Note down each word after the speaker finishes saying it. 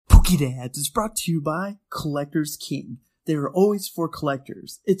PokéDads is brought to you by Collector's King. They are always for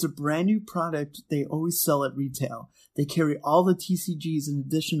collectors. It's a brand new product they always sell at retail. They carry all the TCGs in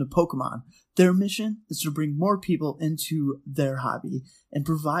addition to Pokemon. Their mission is to bring more people into their hobby and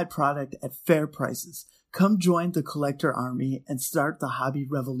provide product at fair prices. Come join the collector army and start the hobby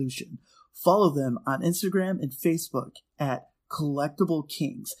revolution. Follow them on Instagram and Facebook at Collectible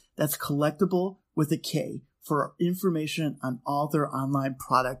Kings. That's collectible with a K for information on all their online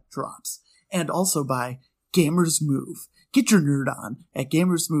product drops. And also by Gamers Move. Get your nerd on at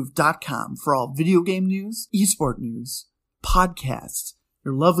gamersmove.com for all video game news, esport news, podcasts,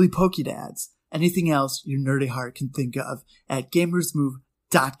 your lovely PokéDads, anything else your nerdy heart can think of at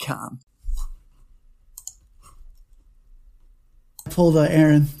gamersmove.com. Pulled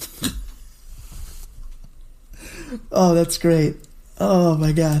Aaron. Oh, that's great. Oh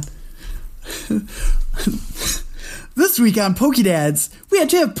my god. This week on PokéDads, we had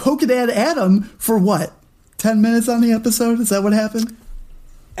to have PokéDad Adam for what? 10 minutes on the episode? Is that what happened?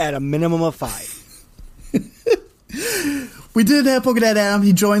 At a minimum of 5. We did have PokéDad Adam.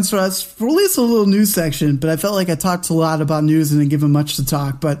 He joins us for at least a little news section, but I felt like I talked a lot about news and didn't give him much to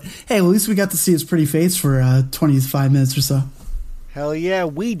talk. But hey, at least we got to see his pretty face for 25 minutes or so. Hell yeah,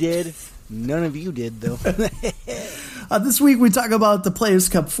 we did. None of you did, though. This week we talk about the Players'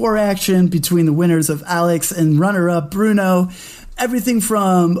 Cup 4 action between the winners of Alex and runner-up Bruno. Everything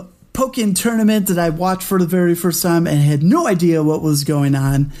from Pokken Tournament that I watched for the very first time and had no idea what was going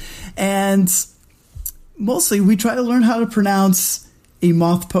on. And mostly we try to learn how to pronounce a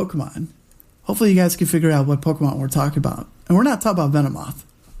moth Pokemon. Hopefully you guys can figure out what Pokemon we're talking about. And we're not talking about Venomoth.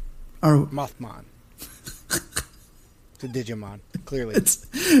 Or Mothmon. It's a Digimon, clearly.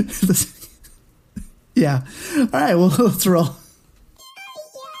 Yeah. All right, well, let's roll.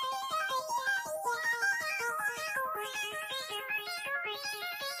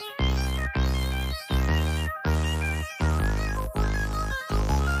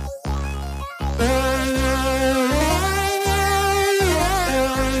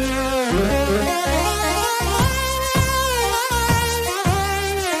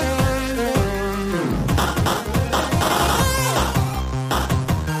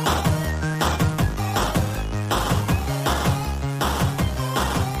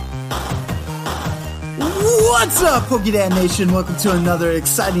 What's up, PokéDad Nation? Welcome to another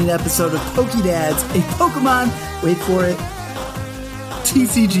exciting episode of PokéDads, a Pokemon, wait for it,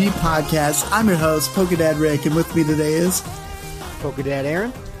 TCG podcast. I'm your host, PokéDad Rick, and with me today is PokéDad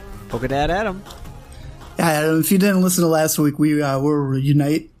Aaron. PokéDad Adam. Yeah, Adam, if you didn't listen to last week, we were a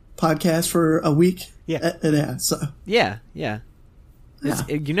Unite podcast for a week. Yeah. Yeah.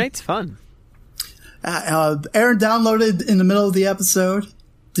 Unite's fun. Aaron downloaded in the middle of the episode.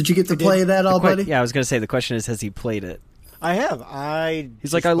 Did you get to play that all, buddy? Yeah, I was going to say, the question is, has he played it? I have.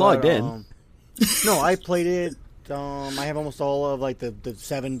 He's like, I logged in. No, I played it. I have almost all of like the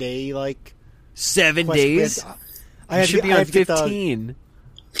 7-day 7 quest days? I should be on 15.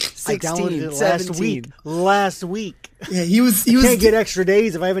 16, I downloaded it 17. Last week. Yeah, he was. Can't get extra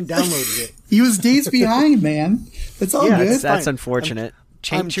days if I haven't downloaded it. He was days behind, man. It's all good. That's unfortunate.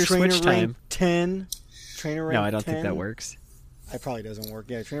 Change your Switch time. 10. Trainer rank 10. No, I don't think that works. It probably doesn't work.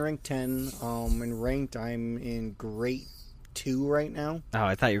 Yeah, trainer rank 10. In ranked, I'm in Great 2 right now. Oh,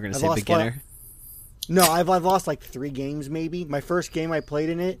 I thought you were going to say beginner. No, I've lost like 3 games maybe. My first game I played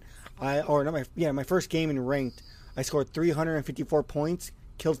in it, my first game in ranked, I scored 354 points,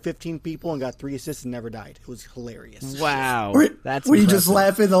 killed 15 people, and got 3 assists and never died. It was hilarious. Wow, that's were you just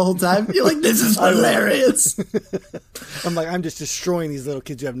laughing the whole time? You're like, this is hilarious. I'm just destroying these little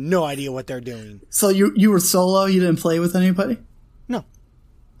kids who have no idea what they're doing. So you were solo? You didn't play with anybody? No.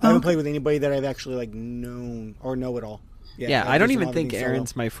 I haven't played with anybody that I've actually known or know at all. Yeah, I don't even think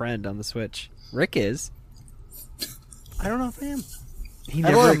Aaron's my friend on the Switch. Rick is. I don't know if I am. He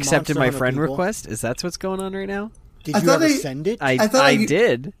never accepted my friend request? Is that what's going on right now? Did you ever send it? I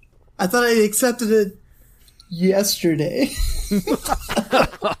did. I thought I accepted it yesterday.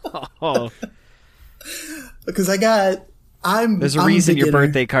 Oh. Because there's a reason your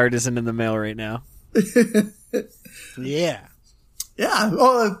birthday card isn't in the mail right now. Yeah. Yeah.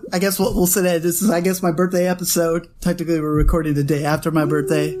 Well, I guess we'll say that this is, I guess, my birthday episode. Technically, we're recording the day after my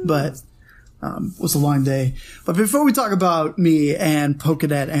birthday, but it was a long day. But before we talk about me and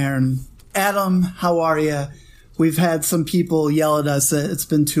PokéDad Aaron, Adam, how are you? We've had some people yell at us that it's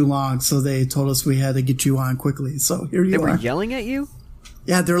been too long, so they told us we had to get you on quickly. So here you are. They were yelling at you?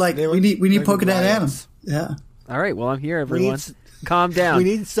 Yeah, they're like, we need PokéDad Adam. Yeah. All right, well, I'm here, everyone. Calm down. We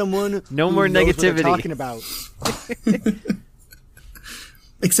need someone no more negativity. Talking about.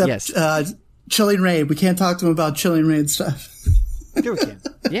 Except Chilling Rain. We can't talk to him about Chilling Rain stuff. Sure we can.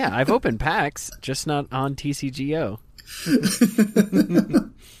 Yeah, I've opened packs, just not on TCGO.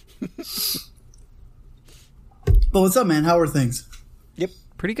 But what's up, man? How are things? Yep.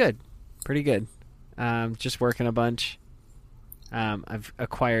 Pretty good. Just working a bunch. I've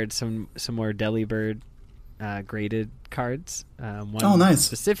acquired some more Delibird graded cards. One nice.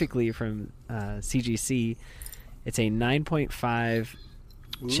 Specifically from CGC. It's a 9.5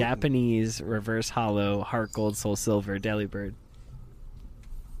 Japanese reverse hollow Heart Gold Soul Silver Delibird.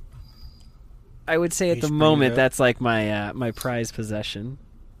 I would say at the moment that's like my prized possession.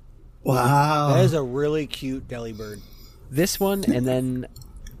 Wow. That is a really cute Delibird. This one, and then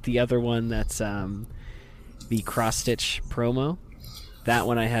the other one that's the Cross Stitch promo. That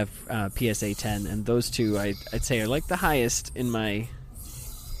one I have PSA 10, and those two I'd say are like the highest in my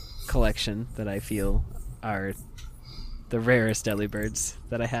collection that I feel are the rarest Delibirds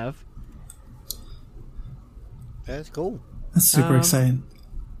that I have. That's cool. That's super exciting.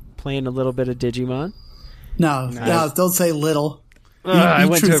 Playing a little bit of Digimon. No, don't say little. I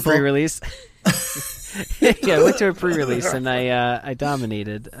went to a pre-release. Yeah, I went to a pre-release and I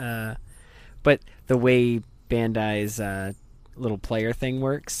dominated. But the way Bandai's little player thing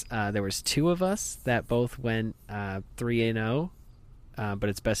works, there was 2 of us that both went 3-0, but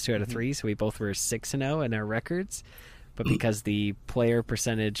it's best 2 out of 3, so we both were 6-0 in our records. But because the player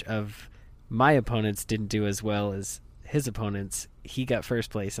percentage of my opponents didn't do as well as his opponents, he got first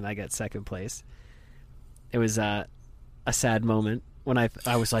place and I got second place. It was a sad moment when I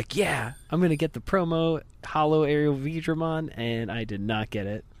was like, yeah, I'm going to get the promo Hollow Aerial Veedramon, and I did not get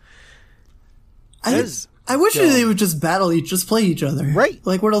it. I wish they would just just play each other. Right.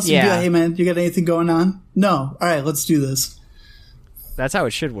 Like, what else do you do? Hey, man, you got anything going on? No. All right, let's do this. That's how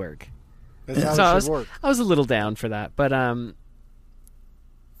it should work. That's how it should work. I was a little down for that, but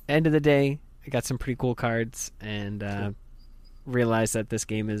end of the day, I got some pretty cool cards and realized that this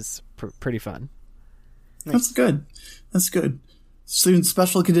game is pretty fun. Nice. That's good. Soon,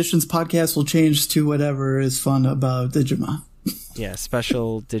 Special Conditions podcast will change to whatever is fun about Digimon. Yeah,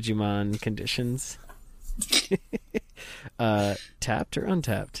 special Digimon conditions. Tapped or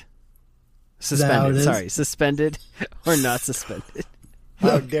untapped? Suspended. Sorry, suspended or not suspended.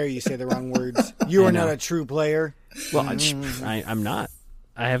 How dare you say the wrong words? You are not a true player. Well, I'm not.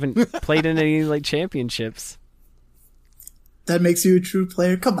 I haven't played in any like championships. That makes you a true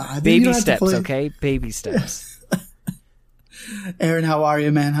player? Come on. Baby steps, okay? Baby steps. Aaron, how are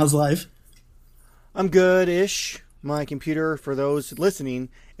you, man? How's life? I'm good-ish. My computer, for those listening,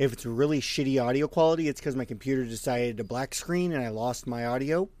 if it's really shitty audio quality, it's because my computer decided to black screen and I lost my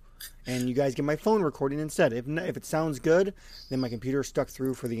audio. And you guys get my phone recording instead. If it sounds good, then my computer stuck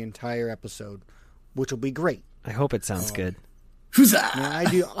through for the entire episode, which will be great. I hope it sounds good. Who's that?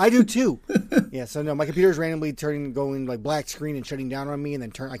 Yeah, I do too. Yeah, so no, my computer's randomly going like black screen and shutting down on me, and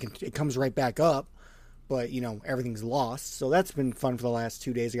then it comes right back up. But everything's lost. So that's been fun for the last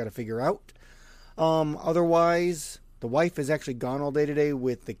 2 days. I got to figure out. Otherwise, the wife is actually gone all day today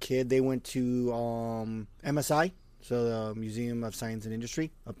with the kid. They went to MSI, so the Museum of Science and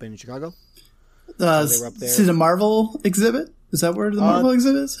Industry up in Chicago. So they were up there. See the Marvel exhibit? Is that where the Marvel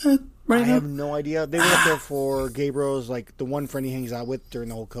exhibit is at right now? I have no idea. They went up there for Gabriel's, like the one friend he hangs out with during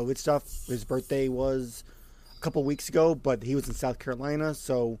the whole COVID stuff. His birthday was a couple weeks ago, but he was in South Carolina,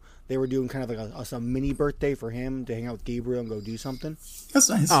 so they were doing kind of like a mini birthday for him to hang out with Gabriel and go do something. That's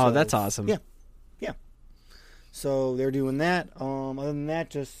nice. Oh, that's awesome. Yeah. So they're doing that. Other than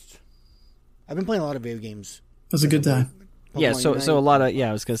that, I've been playing a lot of video games. It was a good time. Yeah, so a lot of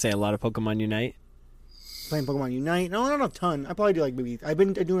I was gonna say a lot of Pokemon Unite. Playing Pokemon Unite. No, not a ton. I probably do I've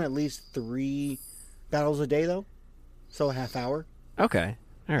been doing at least 3 battles a day though, so a half hour. Okay,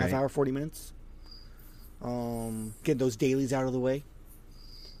 all right. Half hour, 40 minutes. Get those dailies out of the way.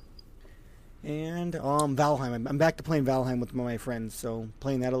 And Valheim. I'm back to playing Valheim with my friends, so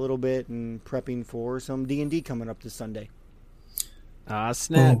playing that a little bit and prepping for some D&D coming up this Sunday. Ah,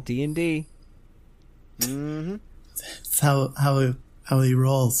 snap, D&D. Mm-hmm. That's how he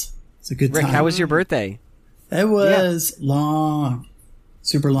rolls. It's a good Rick, time. how was your birthday? It was long.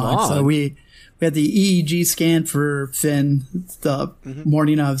 Super long. So we had the EEG scan for Finn the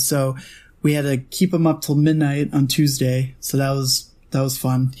morning of, so we had to keep him up till midnight on Tuesday. So that was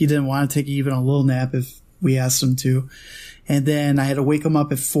fun. He didn't want to take even a little nap if we asked him to. And then I had to wake him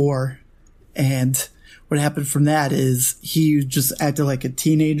up at 4. And what happened from that is he just acted like a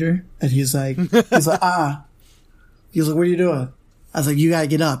teenager. And he's like, He's like, what are you doing? I was like, you gotta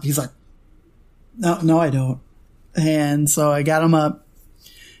get up. He's like, no, I don't. And so I got him up.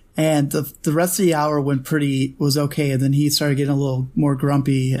 And the rest of the hour was okay. And then he started getting a little more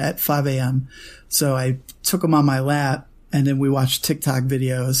grumpy at 5 a.m. So I took him on my lap and then we watched TikTok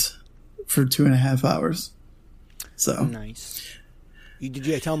videos for 2.5 hours. So nice. Did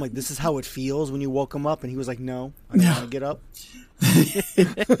you tell him like this is how it feels when you woke him up, and he was like, "No, I don't want to get up."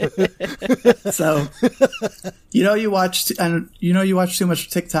 So, you watch too much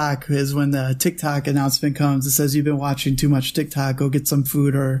TikTok is when the TikTok announcement comes. It says you've been watching too much TikTok. Go get some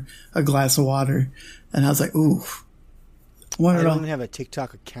food or a glass of water. And I was like, ooh. I don't have a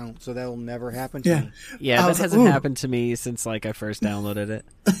TikTok account, so that will never happen to me. Yeah, that hasn't happened to me since like I first downloaded it.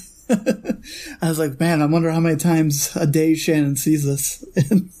 I was like, man, I wonder how many times a day Shannon sees this.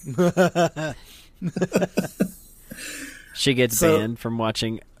 She gets banned from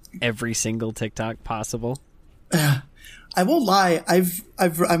watching every single TikTok possible. I won't lie.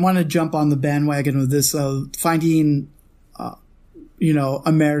 I want to jump on the bandwagon of this, finding,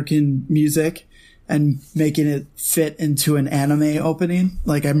 American music and making it fit into an anime opening.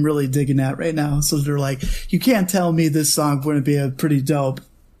 Like, I'm really digging that right now. So they're like, you can't tell me this song wouldn't be a pretty dope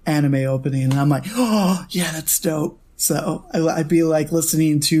anime opening. And I'm like, oh yeah, that's dope. So I'd be like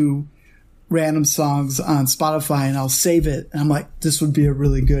listening to random songs on Spotify and I'll save it. And I'm like, this would be a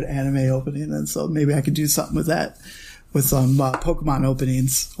really good anime opening. And so maybe I could do something with that, with some Pokemon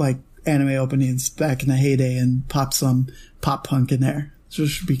openings, like anime openings back in the heyday, and pop some pop punk in there. So it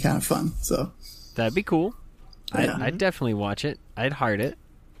should be kind of fun. So that'd be cool. Yeah. I'd definitely watch it. I'd heart it.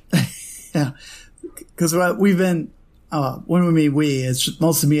 Yeah. Cause we've been, when we mean it's just,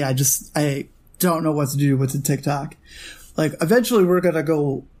 most of me, I don't know what to do with the TikTok. Like eventually we're going to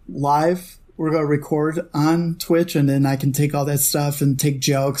go live. We're going to record on Twitch, and then I can take all that stuff and take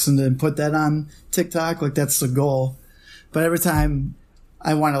jokes and then put that on TikTok. Like that's the goal. But every time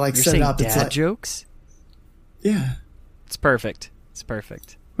I want to like You're set it up, dad it's like jokes. Yeah, it's perfect. It's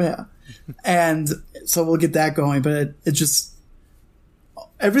perfect. Yeah, and so we'll get that going. But it just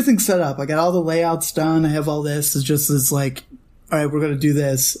everything's set up. I got all the layouts done. I have all this. It's like, all right, we're going to do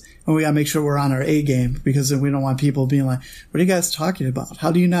this, and we got to make sure we're on our A game, because then we don't want people being like, "What are you guys talking about?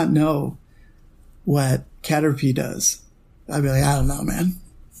 How do you not know what Caterpie does?" I'd be like, "I don't know, man."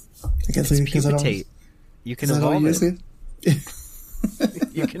 I guess it's because I don't. Pupitate. You can evolve it.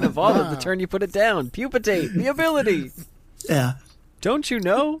 You can evolve it the turn you put it down. Pupitate, the ability. Yeah. Don't you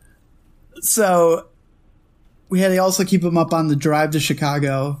know? So we had to also keep him up on the drive to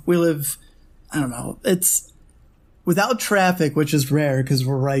Chicago. We live, I don't know, it's without traffic, which is rare because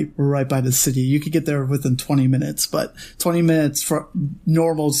we're right by the city. You could get there within 20 minutes, but 20 minutes for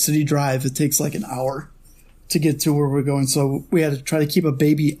normal city drive, it takes like an hour to get to where we're going. So we had to try to keep a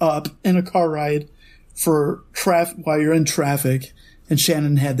baby up in a car ride for traffic while you're in traffic. And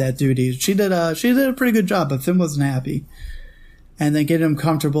Shannon had that duty. She did a pretty good job, but Finn wasn't happy. And then getting him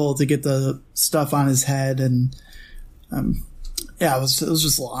comfortable to get the stuff on his head. And, it was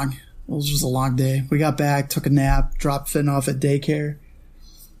just long. It was just a long day. We got back, took a nap, dropped Finn off at daycare.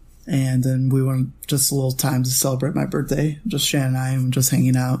 And then we went just a little time to celebrate my birthday. Just Shannon and I, and just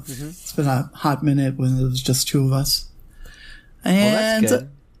hanging out. Mm-hmm. It's been a hot minute when it was just two of us. And that's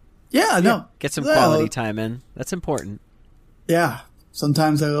good. No. Get some quality time in. That's important. Yeah.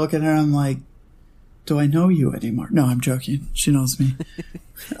 Sometimes I look at her and I'm like, do I know you anymore? No, I'm joking. She knows me.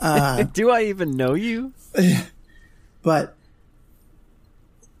 Do I even know you? But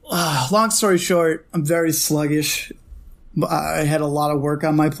long story short, I'm very sluggish. I had a lot of work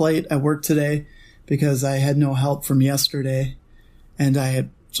on my plate at work today because I had no help from yesterday. And I had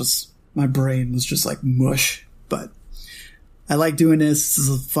my brain was just like mush. But I like doing this. This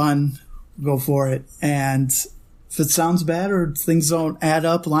is fun. Go for it. And if it sounds bad or things don't add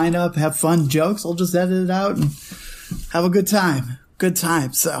up, line up, have fun jokes, I'll just edit it out and have a good time. Good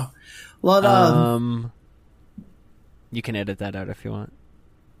time. So, a lot of... You can edit that out if you want.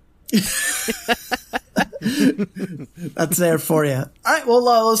 That's there for you. All right,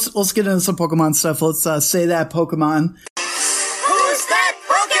 well, let's get into some Pokemon stuff. Let's say that Pokemon. Who's that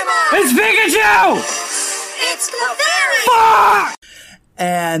Pokemon? It's Pikachu! It's Clefairy! Fuck!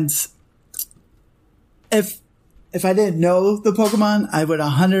 And if I didn't know the Pokemon, I would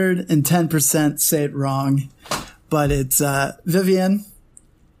 110% say it wrong. But it's Vivian,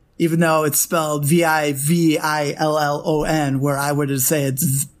 even though it's spelled Vivillon, where I would say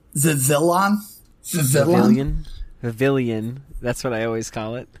it's Vivillon. Vivillon. That's what I always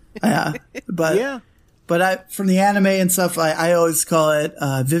call it. Yeah. But from the anime and stuff, I always call it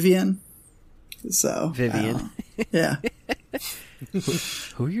Vivian. So Vivian. Yeah.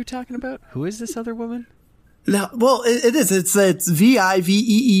 Who are you talking about? Who is this other woman? No, well, it is. It's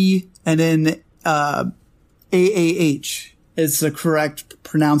Vivee and then Aah. It's the correct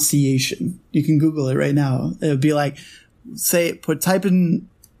pronunciation. You can Google it right now. It would be like, type in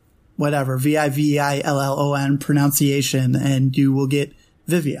whatever, Vivillon pronunciation, and you will get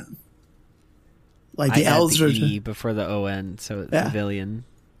Vivian. Like the L's are are E before the O-N, so it's Pavilion.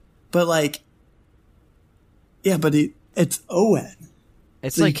 But like, yeah, but it's O-N.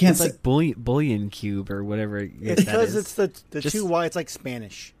 It's so like bullion cube or whatever. It's because it's the two Y. It's like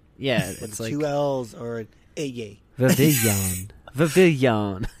Spanish. Yeah, it's like two L's or A. Pavilion.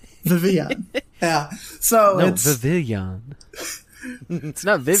 Pavilion. Vivian. Yeah. So no, it's Pavilion. It's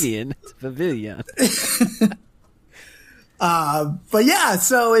not Vivian. It's Pavilion. But yeah,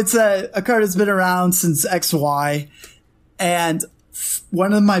 so it's a card that's been around since XY, and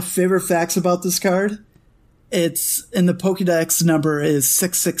one of my favorite facts about this card, it's in the Pokédex number is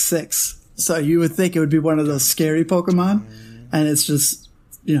 666. So you would think it would be one of those scary Pokemon, and it's just,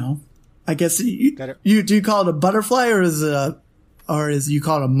 I guess you do you call it a butterfly or is you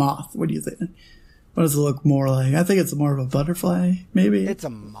call it a moth? What do you think? What does it look more like? I think it's more of a butterfly, maybe. It's a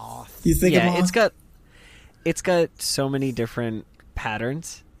moth. You think a moth? It's got so many different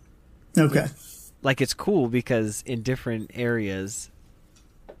patterns. Okay. Like, it's cool because in different areas,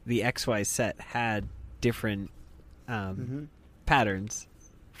 the XY set had different patterns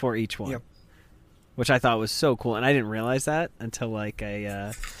for each one, which I thought was so cool. And I didn't realize that until like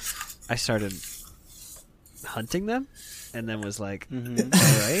I started hunting them, and then was like, all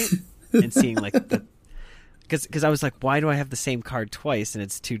right, and seeing like the. Because I was like, why do I have the same card twice and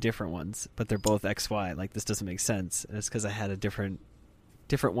it's two different ones, but they're both XY? Like, this doesn't make sense. And it's because I had a different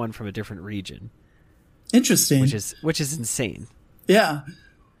one from a different region. Interesting. Which is insane. Yeah.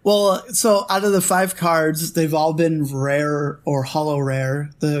 Well, so out of the 5 cards, they've all been rare or holo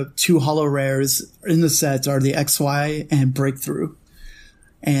rare. The 2 holo rares in the sets are the XY and Breakthrough.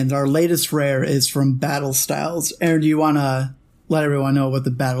 And our latest rare is from Battle Styles. Aaron, do you want to let everyone know what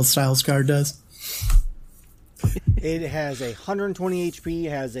the Battle Styles card does? It has 120 HP,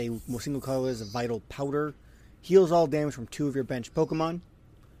 has a single color as a Vital Powder, heals all damage from 2 of your bench Pokemon,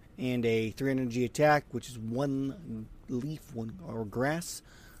 and a 3 energy attack, which is 1 leaf, 1 or grass,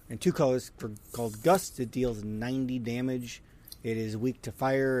 and 2 colors called Gust. It deals 90 damage. It is weak to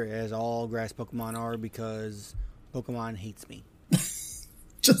fire, as all grass Pokemon are, because Pokemon hates me.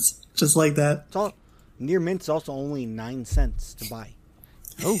 just like that. It's all, near mint's also only 9 cents to buy.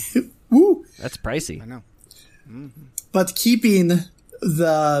 Oh, woo! That's pricey. I know. Mm-hmm. But keeping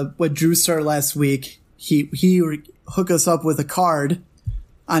what Drew started last week, he hooked us up with a card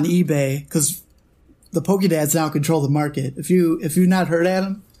on eBay because the Pokédads now control the market. If you've not heard,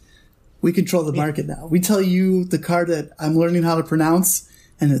 Adam, we control the market now. We tell you the card that I'm learning how to pronounce,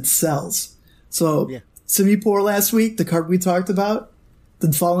 and it sells. So Simipour last week, the card we talked about,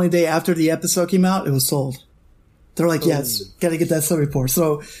 the following day after the episode came out, it was sold. They're like, yes, gotta get that Simipour.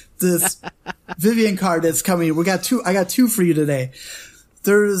 So this Vivian card that's coming, I got 2 for you today.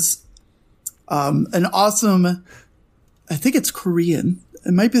 There's an awesome, I think it's Korean.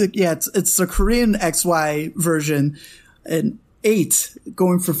 It might be it's the Korean XY version, an 8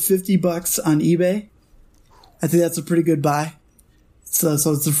 going for $50 on eBay. I think that's a pretty good buy. So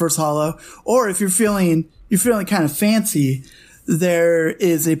it's the first holo. Or if you're feeling kind of fancy, there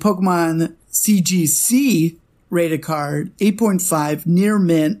is a Pokemon CGC rated card, 8.5 near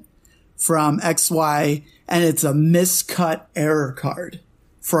mint from XY, and it's a miscut error card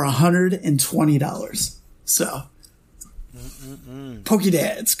for $120. So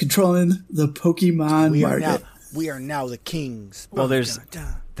Pokédads controlling the Pokemon market. We are now the kings. Well, there's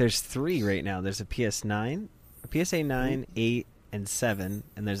 3 right now. There's a PS9, a PSA 9, 8, and 7,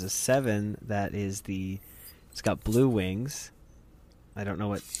 and there's a 7 that is it's got blue wings. I don't know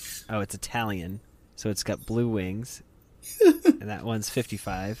what. Oh, it's Italian, so it's got blue wings, and that one's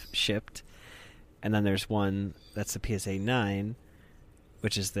 $55 shipped. And then there's one that's the PSA 9,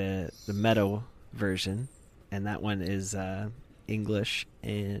 which is the Meadow version, and that one is English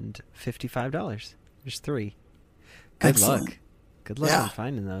and $55. There's 3. Good luck on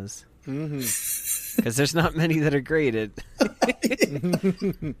finding those. Because there's not many that are graded.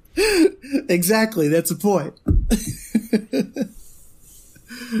 Exactly, that's the point.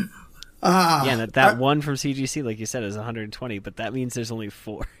 That one from CGC, like you said, is 120, but that means there's only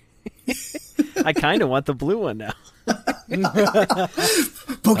 4. I kind of want the blue one now.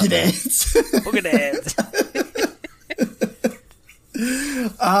 Pokédads.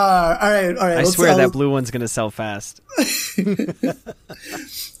 All right. I swear that blue one's going to sell fast.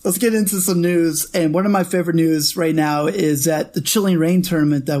 Let's get into some news. And one of my favorite news right now is that the Chilling Reign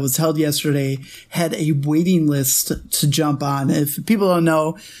tournament that was held yesterday had a waiting list to jump on. If people don't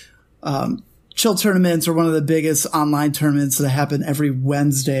know, Chill tournaments are one of the biggest online tournaments that happen every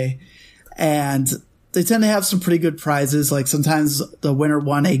Wednesday. And they tend to have some pretty good prizes. Like sometimes the winner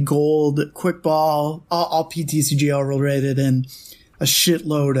won a gold quick ball, all PTCGO related, and a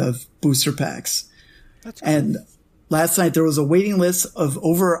shitload of booster packs. That's cool. And last night there was a waiting list of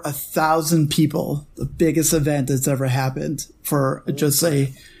over 1,000 people, the biggest event that's ever happened for just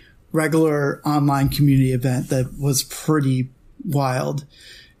a regular online community event that was pretty wild.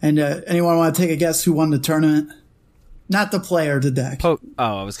 And anyone want to take a guess who won the tournament? Not the player, the deck. I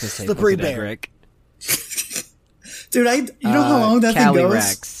was going to say Slippery Pokedeck Bear. Rick. Dude, you know how long that thing goes?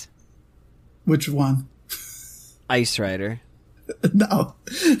 Calyrex. Which one? Ice Rider. No.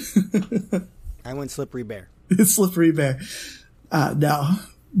 I went Slippery Bear. Slippery Bear. No.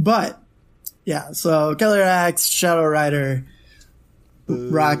 But, yeah, so Calyrex, Shadow Rider,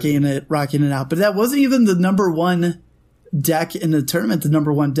 rocking it out. But that wasn't even the number one deck in the tournament. The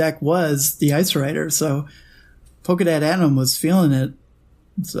number one deck was the Ice Rider, so Pokédad Adam was feeling it.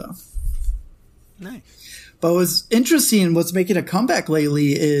 So Nice. But what's interesting, what's making a comeback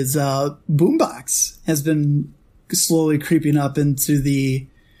lately is Boombox has been slowly creeping up into the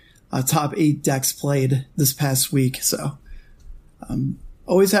top 8 decks played this past week. So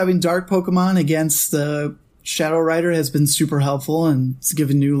always having dark Pokemon against the Shadow Rider has been super helpful, and it's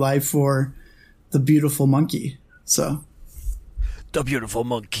given new life for the beautiful monkey. So The beautiful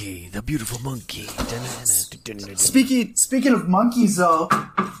monkey. The beautiful monkey. Speaking of monkeys, though,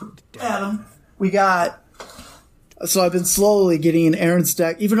 Adam, so I've been slowly getting Aaron's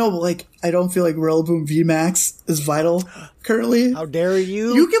deck, even though, like, I don't feel like Rillaboom VMAX is vital currently. How dare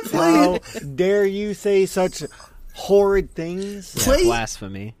you? You can play How it. dare you say such horrid things? Play,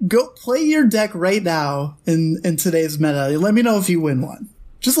 blasphemy. Go play your deck right now in today's meta. Let me know if you win one.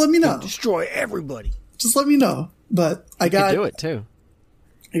 Just let me know. Destroy everybody. Just let me know. But I You could do it too.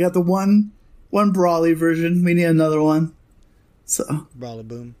 I got the one Brawly version. We need another one. So Brawler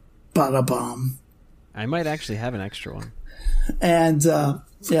boom. bada bomb. I might actually have an extra one. And and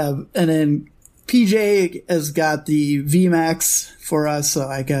then PJ has got the VMAX for us, so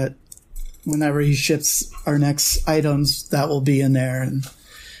I got, whenever he ships our next items, that will be in there. And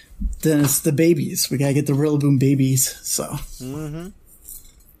then it's the babies. We gotta get the Rillaboom babies. So,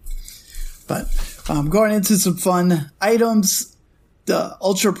 But going into some fun items, the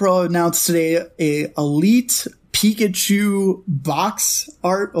Ultra Pro announced today a Elite Pikachu box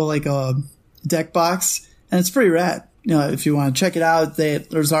art, or like a deck box, and it's pretty rad. You know, if you want to check it out,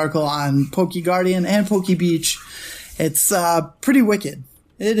 there's an article on PokeGuardian and PokeBeach. It's pretty wicked.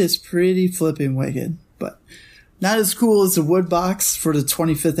 It is pretty flipping wicked, but not as cool as the wood box for the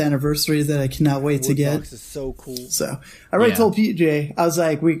 25th anniversary that I cannot wait to get. Box is so cool. So I already told PJ, I was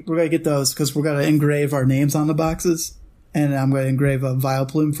like, we're going to get those because we're going to engrave our names on the boxes, and I'm going to engrave a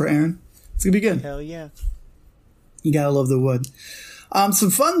Vileplume for Aaron. It's going to be good. Hell yeah. You gotta love the wood.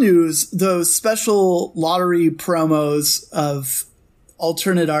 Some fun news, those special lottery promos of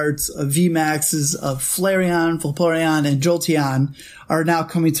alternate arts, of VMAXs, of Flareon, Vaporeon, and Jolteon are now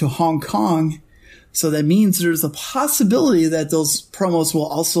coming to Hong Kong. So that means there's a possibility that those promos will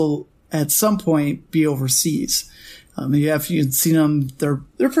also at some point be overseas. If you've seen them,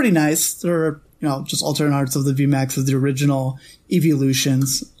 they're pretty nice. They're, just alternate arts of the VMAX of the original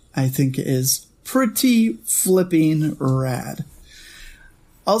Evolutions, I think is pretty flipping rad.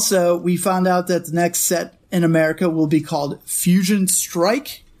 Also, we found out that the next set in America will be called Fusion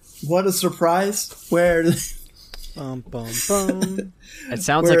Strike. What a surprise. Where Bum, bum, bum. It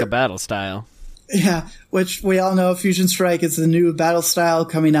sounds like a battle style. Yeah, which we all know Fusion Strike is the new battle style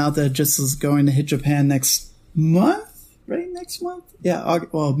coming out that just is going to hit Japan next month, right? Next month? Yeah,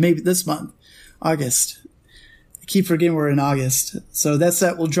 well, maybe this month, August. I keep forgetting we're in August. So that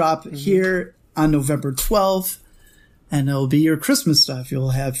set will drop here on November 12th, and it'll be your Christmas stuff. You'll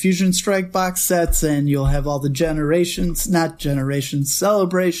have Fusion Strike box sets, and you'll have all the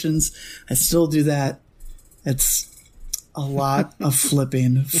celebrations. I still do that. It's a lot of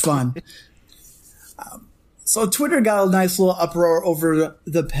flipping fun. So Twitter got a nice little uproar over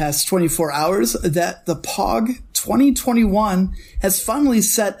the past 24 hours that the POG 2021 has finally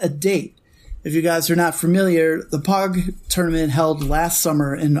set a date. If you guys are not familiar, the POG tournament held last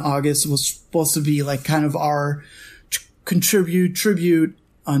summer in August was supposed to be like kind of our tribute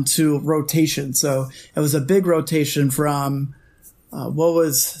onto rotation. So it was a big rotation from, what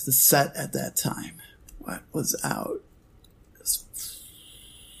was the set at that time? What was out?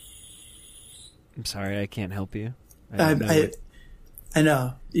 I'm sorry, I can't help you. I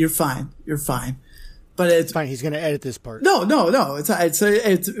know. You're fine. But it's Fine, he's going to edit this part. No.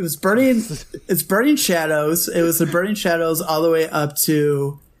 It was Burning. It's Burning Shadows. It was the Burning Shadows all the way up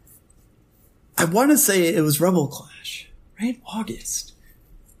to. I want to say it was Rebel Clash, right? August.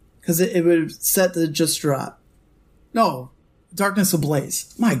 because it was set to just drop. No, Darkness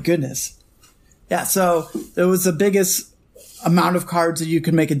Ablaze. My goodness. Yeah, so it was the biggest amount of cards that you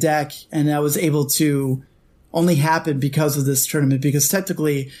could make a deck, and that was able to only happen because of this tournament, because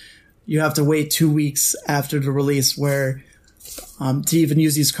technically you have to wait 2 weeks after the release where to even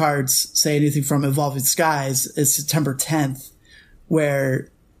use these cards, say anything from Evolving Skies, is September 10th, where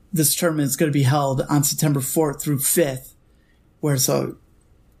this tournament is going to be held on September 4th through 5th, where so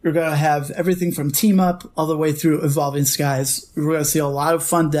you're going to have everything from Team Up all the way through Evolving Skies. We're going to see a lot of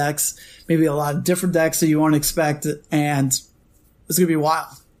fun decks, maybe a lot of different decks that you won't expect, and it's going to be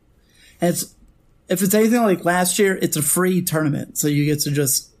wild. And if it's anything like last year, it's a free tournament, so you get to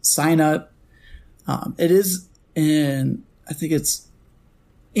just sign up. It is in, I think it's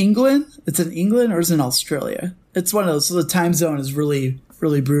England. It's in England or is it in Australia? It's one of those. So the time zone is really,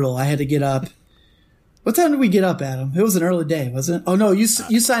 really brutal. I had to get up. What time did we get up, Adam? It was an early day, wasn't it? Oh no, you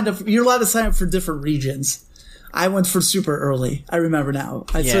signed up. You're allowed to sign up for different regions. I went for super early. I remember now.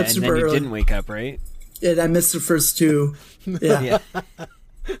 I yeah, signed up and super then you early. didn't wake up, right? And I missed the first two. Yeah. Yeah.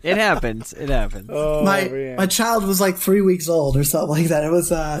 It happens. It happens. Oh, man. My child was like 3 weeks old or something like that. It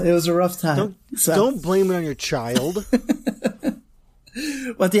was a rough time. Don't blame it on your child.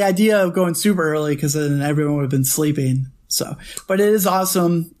 But the idea of going super early, because then everyone would have been sleeping. So, but it is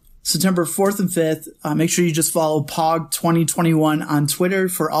awesome. September 4th and 5th. Make sure you just follow POG 2021 on Twitter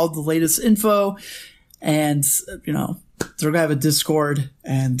for all the latest info. And, you know, they're going to have a Discord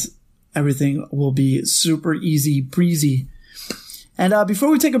and everything will be super easy breezy. And before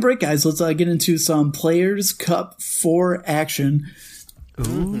we take a break, guys, let's get into some Players Cup 4 action.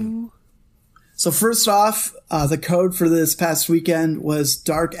 Ooh. So first off, the code for this past weekend was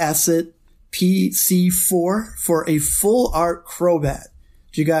Dark Asset PC4 for a full art Crobat.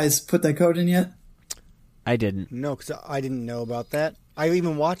 Did you guys put that code in yet? I didn't. No, because I didn't know about that. I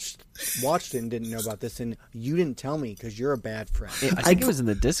even watched it and didn't know about this, and you didn't tell me because you're a bad friend. I think it was in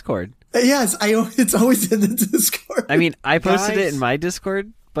the Discord. Yes, it's always in the Discord. I mean, I posted Guys. it in my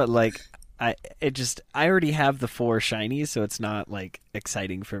Discord, but like, I already have the 4 shinies, so it's not like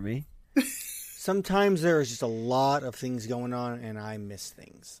exciting for me. Sometimes there is just a lot of things going on, and I miss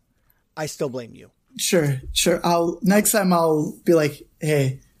things. I still blame you. Sure. Next time I'll be like,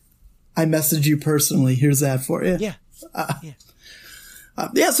 hey, I messaged you personally. Here's that for you. Yeah.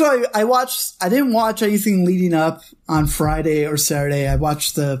 So I didn't watch anything leading up on Friday or Saturday. I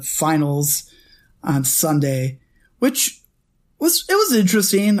watched the finals on Sunday, which was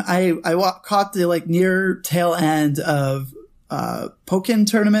interesting. I caught the like near tail end of Pokken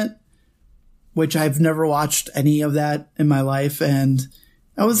tournament, which I've never watched any of that in my life, and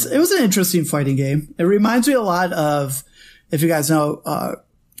it was an interesting fighting game. It reminds me a lot of, if you guys know,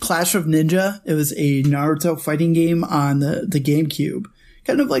 Clash of Ninja. It was a Naruto fighting game on the GameCube.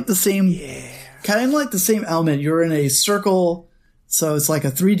 Kind of like the same element. You're in a circle, so it's like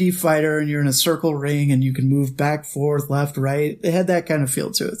a 3D fighter, and you're in a circle ring, and you can move back, forth, left, right. It had that kind of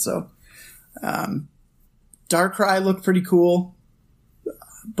feel to it. So, Darkrai looked pretty cool,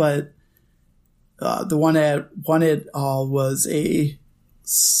 but the one that won it all was a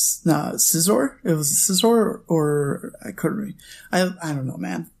Scizor. It was a Scizor, or I couldn't read. I don't know,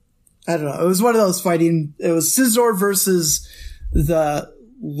 man. I don't know. It was one of those fighting. It was Scizor versus the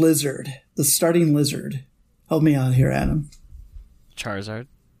lizard, the starting lizard. Help me out here, Adam. Charizard.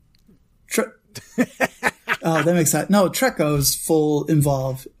 Oh, that makes sense. No, Treecko's full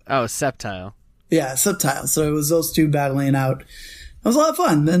involve. Oh, Sceptile. Yeah, Sceptile. So it was those two battling out. It was a lot of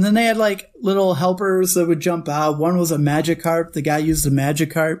fun. And then they had like little helpers that would jump out. One was a Magikarp. The guy used a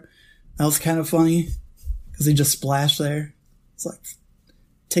Magikarp. That was kind of funny because he just splashed there. It's like,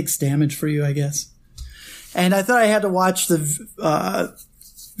 takes damage for you, I guess. And I thought I had to watch the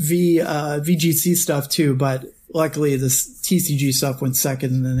VGC stuff too, but luckily this TCG stuff went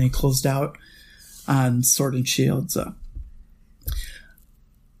second, and then they closed out on Sword and Shield. So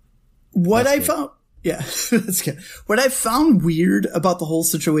what I found, yeah, that's good. What I found weird about the whole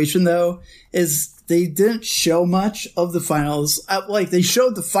situation though is they didn't show much of the finals. Like they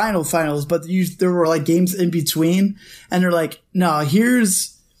showed the finals, but there were like games in between, and they're like, no,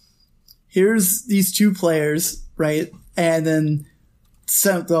 here's these two players, right? And then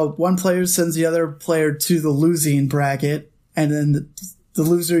the one player sends the other player to the losing bracket, and then the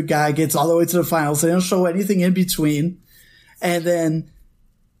loser guy gets all the way to the finals. They don't show anything in between. And then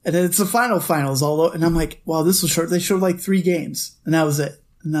it's the finals. And I'm like, wow, this was short. They showed like 3 games, and that was it.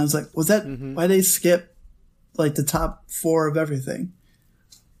 And I was like, was that why they skip like the top 4 of everything?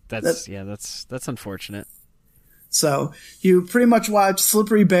 That's unfortunate. So you pretty much watch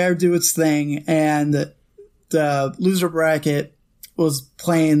Slippery Bear do its thing, and the loser bracket was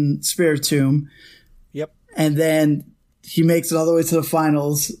playing Spiritomb. Yep. And then he makes it all the way to the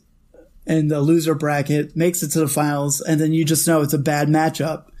finals in the loser bracket, makes it to the finals, and then you just know it's a bad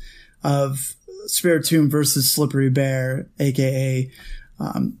matchup of Spiritomb versus Slippery Bear, aka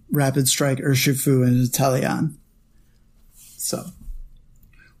Rapid Strike, Urshifu, and Inteleon. So,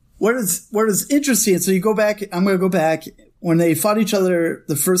 what is interesting? So you go back. I'm going to go back when they fought each other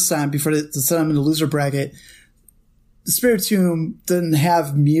the first time before they set them in the loser bracket. The Spiritomb didn't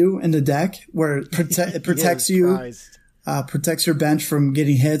have Mew in the deck, where it protects you. Prized. Protects your bench from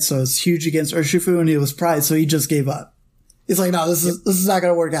getting hit, so it's huge against Urshifu, and he was prized, so he just gave up. He's like, no, this is not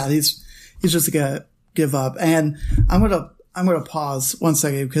gonna work out. He's just gonna give up. And I'm gonna pause 1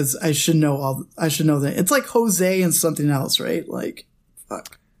 second because I should know that it's like Jose and something else, right? Like,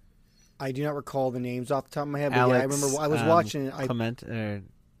 fuck. I do not recall the names off the top of my head, but Alex, yeah, I remember I was watching it. Clement,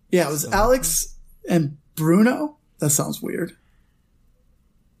 yeah, it was Alex and Bruno. That sounds weird.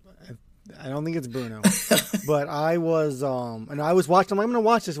 I don't think it's Bruno, but I was watching. I'm going to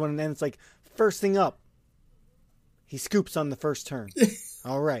watch this one, and then it's like first thing up, he scoops on the first turn.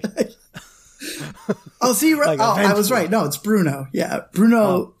 All right. Oh, see, like I was right. No, it's Bruno. Yeah,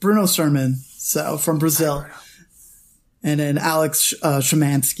 Bruno Sermon. So from Brazil, and then Alex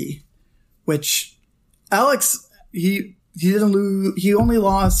Szymanski, which Alex he didn't lose. He only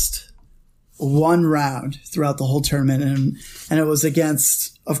lost one round throughout the whole tournament, and it was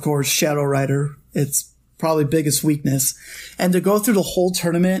against, of course, Shadow Rider. It's probably biggest weakness. And to go through the whole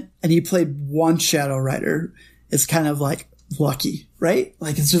tournament and he played one Shadow Rider is kind of like lucky, right?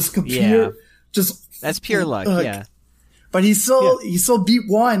 Like it's just that's pure luck, yeah. But he still beat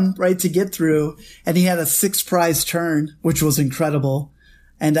one, right, to get through, and he had a 6 prize turn, which was incredible.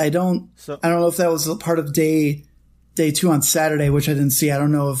 And I don't know if that was a part of day 2 on Saturday, which I didn't see. I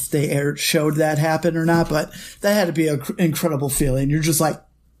don't know if they showed that happen or not, but that had to be an incredible feeling. You're just like,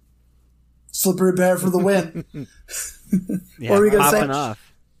 Slippery Bear for the win. Yeah, what were you going to say?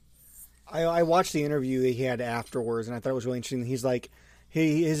 Off. I watched the interview that he had afterwards, and I thought it was really interesting. He's like,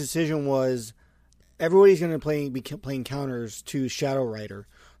 his decision was, everybody's going to be playing counters to Shadow Rider,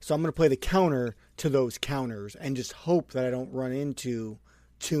 so I'm going to play the counter to those counters and just hope that I don't run into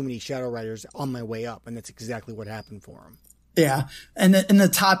too many Shadow Riders on my way up, and that's exactly what happened for him. Yeah, and in the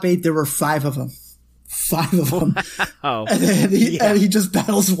top 8, there were 5 of them. 5 of them. Wow. And he just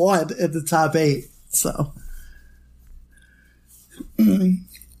battles one in the top 8. So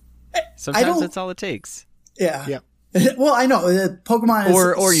sometimes that's all it takes. Yeah. Yeah. Well, I know Pokemon is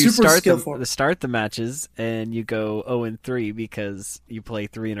or you super start the matches and you go 0-3 because you play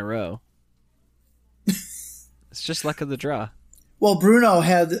 3 in a row. It's just luck of the draw. Well, Bruno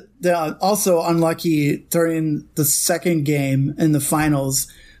had also unlucky during the second game in the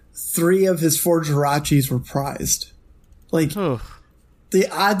finals. 3 of his 4 Jirachis were prized. Like, the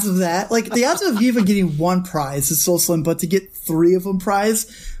odds of that, like, the odds of even getting 1 prize is so slim, but to get 3 of them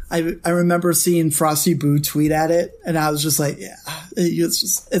prized, I remember seeing Frosty Boo tweet at it, and I was just like, yeah,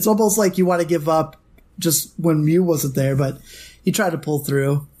 it's almost like you want to give up just when Mew wasn't there, but he tried to pull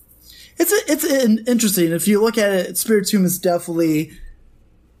through. It's interesting. If you look at it, Spiritomb is definitely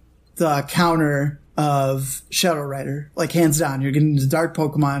the counter of Shadow Rider, like hands down. You're getting the dark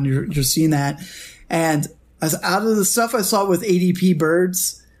Pokemon, you're seeing that. And as out of the stuff I saw with ADP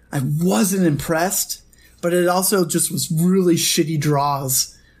Birds, I wasn't impressed, but it also just was really shitty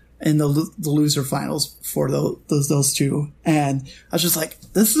draws in the loser finals for those 2. And I was just like,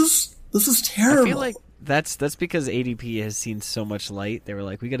 this is terrible. I feel like that's because ADP has seen so much light. They were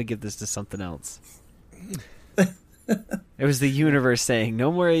like, we got to give this to something else. It was the universe saying,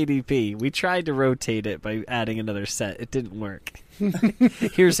 no more ADP. We tried to rotate it by adding another set. It didn't work.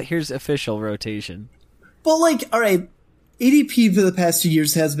 Here's official rotation. Well, like, all right, ADP for the past 2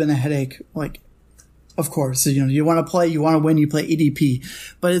 years has been a headache. Like, of course, you want to play, you want to win, you play ADP.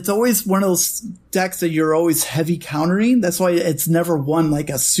 But it's always one of those decks that you're always heavy countering. That's why it's never won like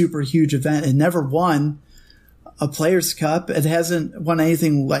a super huge event. It never won a Players' Cup. It hasn't won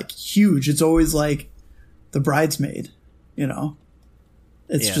anything like huge. It's always like the bridesmaid,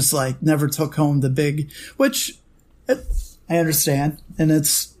 It's just like never took home the big, which I understand, and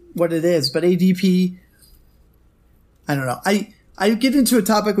it's what it is. But ADP, I don't know. I get into a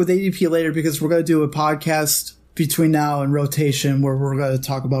topic with ADP later because we're going to do a podcast between now and rotation where we're going to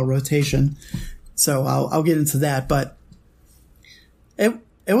talk about rotation. So I'll get into that. But it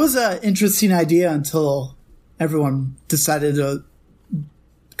was an interesting idea until everyone decided to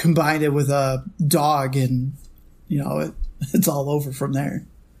combine it with a dog, and it's all over from there.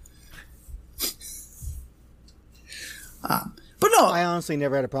 But no, I honestly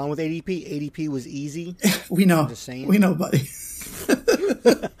never had a problem with ADP. ADP was easy. We know. I'm just saying. We know, buddy.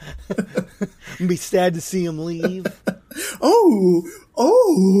 I'm gonna be sad to see him leave. Oh.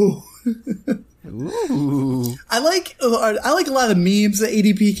 Ooh. I like a lot of memes that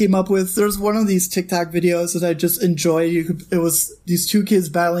ADP came up with. There's one of these TikTok videos that I just enjoyed. It was these two kids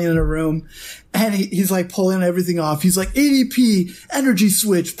battling in a room, and he's like pulling everything off. He's like, ADP, energy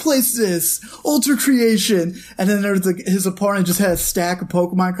switch, place this, ultra creation. And then there's his opponent just had a stack of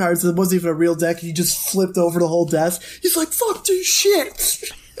Pokemon cards. It wasn't even a real deck. He just flipped over the whole desk. He's like, fuck this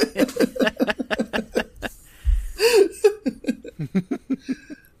shit.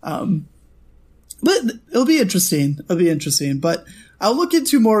 But it'll be interesting. But I'll look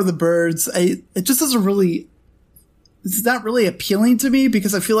into more of the birds. It just doesn't really, it's not really appealing to me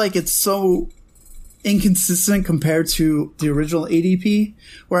because I feel like it's so inconsistent compared to the original ADP,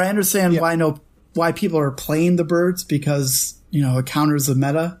 where I understand why people are playing the birds because, it counters the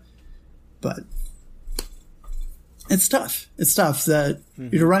meta. But it's tough. That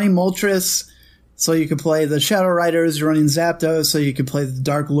you're running Moltres, so you can play the Shadow Riders. You're running Zapdos, so you can play the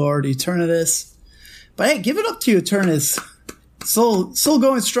Dark Lord Eternatus. But hey, give it up to you, Eternus. Still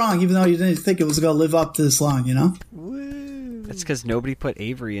going strong, even though you didn't think it was going to live up this long, Woo. That's because nobody put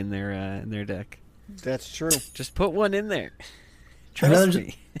Avery in their deck. That's true. Just put one in there. Trust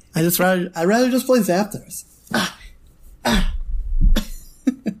me. I'd rather just play Zapdos.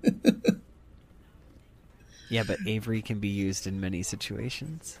 Yeah, but Avery can be used in many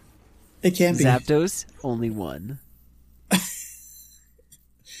situations. It can be. Zapdos, only one.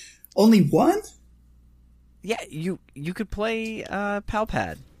 Only one? Yeah, you could play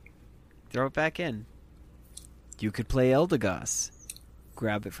Palpad. Throw it back in. You could play Eldegoss.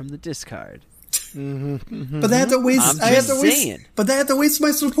 Grab it from the discard. But they have to waste. But they have to waste my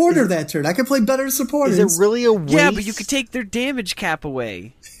supporter that turn. I can play better supporters. Is it really a waste? Yeah, but you could take their damage cap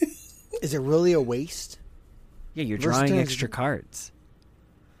away. Is it really a waste? Yeah, you're drawing extra cards.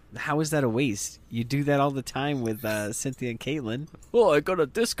 How is that a waste? You do that all the time with Cynthia and Caitlin. Oh, I gotta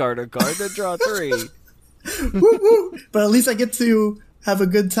discard a card and draw 3. But at least I get to have a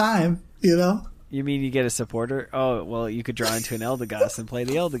good time, You mean you get a supporter? Oh, well, you could draw into an Eldegoss and play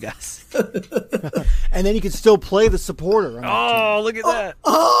the Eldegoss. And then you could still play the supporter. Oh, look at that.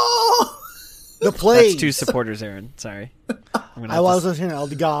 Oh! The play. That's 2 supporters, Aaron. Sorry. I was listening to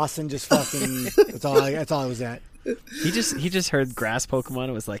Eldegoss and just fucking... that's all I was at. He just heard grass Pokemon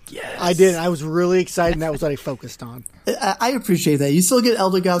and was like, yes. I did. I was really excited, and that was what I focused on. I appreciate that. You still get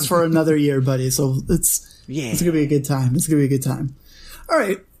Eldegoss for another year, buddy, so it's going to be a good time. It's going to be a good time. All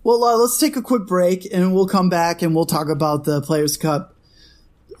right. Well, let's take a quick break, and we'll come back, and we'll talk about the Players' Cup.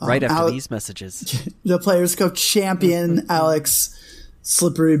 Right after these messages. The Players' Cup champion, Alex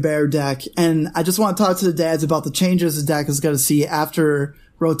Slippery Bear deck. And I just want to talk to the dads about the changes the deck is going to see after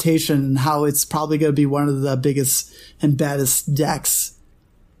rotation and how it's probably going to be one of the biggest and baddest decks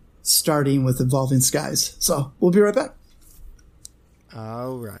starting with Evolving Skies. So we'll be right back.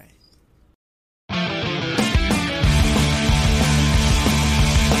 All right.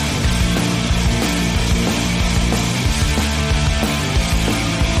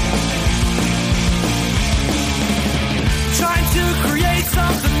 Trying to create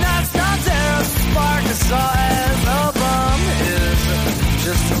something that's not there. A spark I saw as a bomb is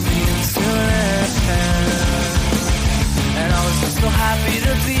just a means to an end. And I was just so happy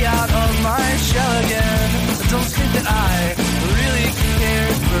to be out of my shell again. I don't think that I really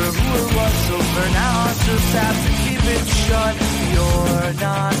cared for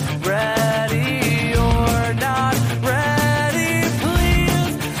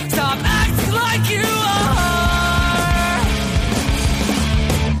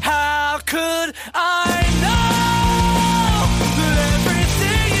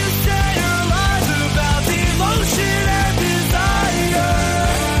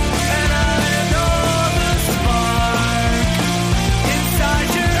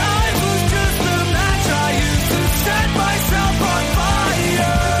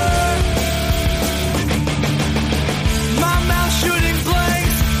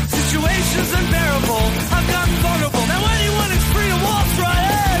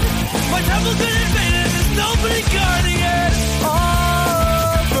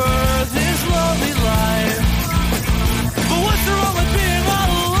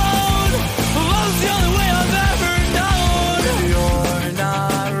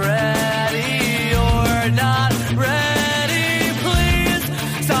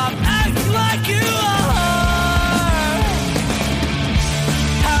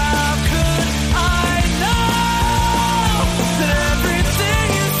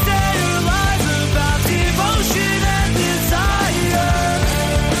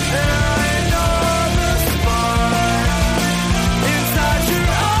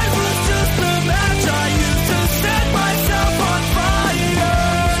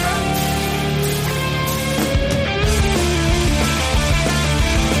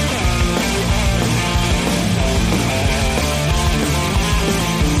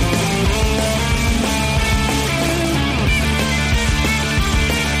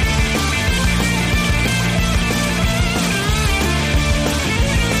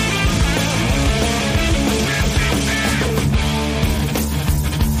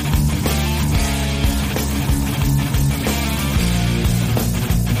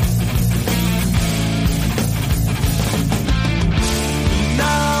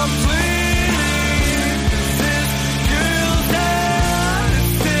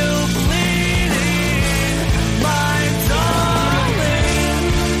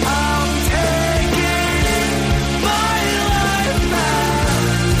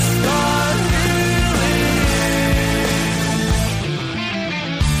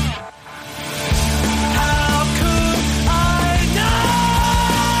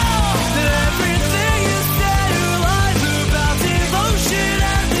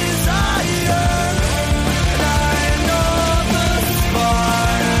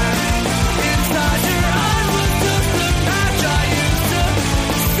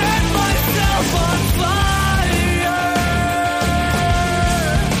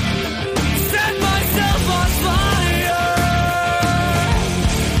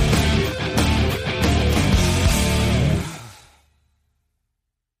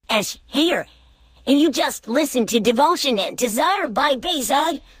press here. And you just listen to Devotion and Desire by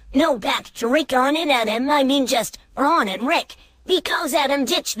Bayside. No, back to Rick, On, and Adam. I mean just Ron and Rick. Because Adam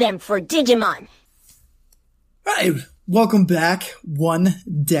ditched them for Digimon. Right. Welcome back, One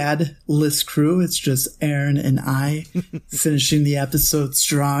Dad List crew. It's just Aaron and I finishing the episode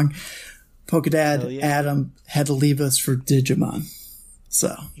strong. Pokedad Adam had to leave us for Digimon.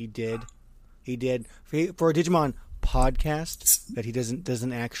 So He did. For a Digimon podcast that he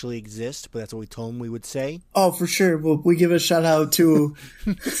doesn't actually exist, but that's what we told him we would say. Oh, for sure. Well, we give a shout out to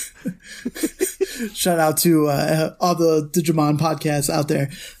all the Digimon podcasts out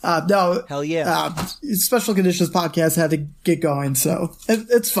there. No, hell yeah. Special Conditions podcast had to get going, so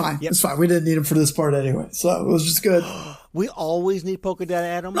it's fine. Yep. It's fine. We didn't need him for this part anyway, so it was just good. We always need Pokedad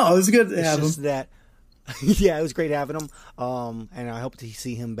Adam. No, it was good to it's have just him. That, yeah, it was great having him. And I hope to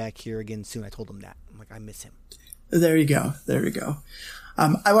see him back here again soon. I told him that. I'm like, I miss him. There you go.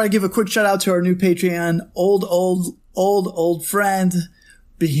 I want to give a quick shout out to our new Patreon, old friend,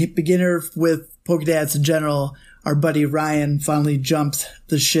 beginner with Pokedads in general. Our buddy Ryan finally jumped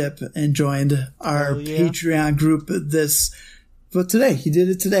the ship and joined our Patreon group today. He did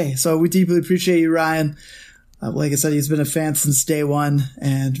it today. So we deeply appreciate you, Ryan. Like I said, he's been a fan since day one,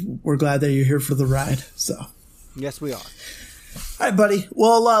 and we're glad that you're here for the ride. So, yes, we are. All right, buddy.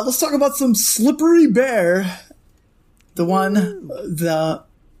 Well, let's talk about some Slippery Bear. The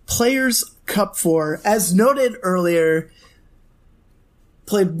Players' Cup 4, as noted earlier,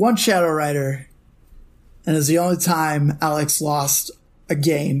 played one Shadow Rider, and is the only time Alex lost a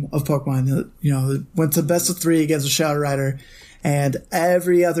game of Pokemon. You know, went to best of 3 against a Shadow Rider, and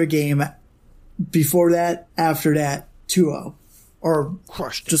every other game before that, after that, 2-0. Or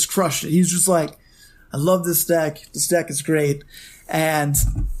crushed it. He's just like, I love this deck. This deck is great. And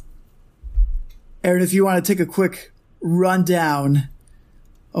Aaron, if you want to take a quick rundown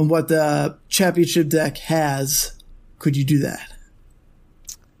on what the championship deck has, could you do that?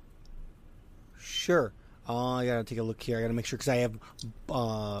 Sure. I gotta take a look here. I gotta make sure, because I have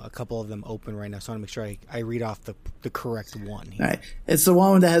a couple of them open right now, so I want to make sure I read off the correct one here. All right. It's the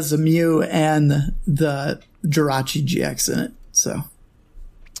one that has the Mew and the Jirachi GX in it. So,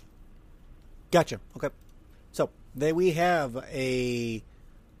 gotcha. Okay. So we have a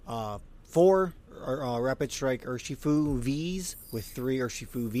 4 Rapid Strike Urshifu Vs with 3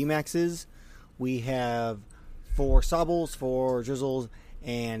 Urshifu VMAXs. We have 4 Sobbles, 4 Drizzles,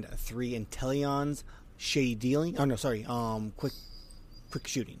 and 3 Inteleons. Shady Dealing. Oh no, sorry. Quick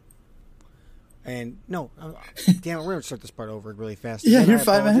Shooting. And no, damn it, we're gonna start this part over really fast. Yeah, Again, you're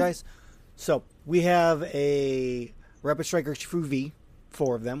fine, man. So we have a Rapid Strike Urshifu V,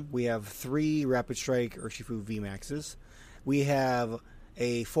 4 of them. We have 3 Rapid Strike Urshifu VMAXs. We have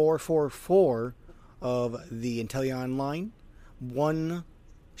a 4/4/4 of the Inteleon line, 1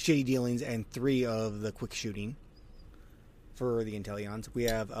 Shady Dealings, and 3 of the Quick Shooting for the Inteleons. We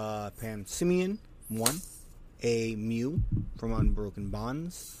have Pansimian, 1, a Mew from Unbroken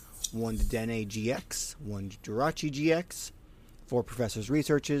Bonds, 1 Dedenne GX, 1 Jirachi GX, 4 Professor's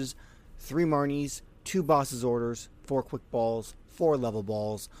Researches, 3 Marnies, 2 Boss's Orders, 4 Quick Balls, 4 Level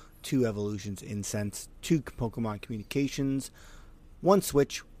Balls, 2 Evolutions Incense, 2 Pokemon Communications, 1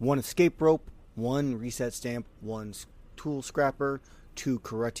 Switch, 1 Escape Rope, 1 Reset Stamp, 1 Tool Scrapper, 2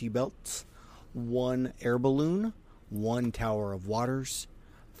 Karate Belts, 1 Air Balloon, 1 Tower of Waters,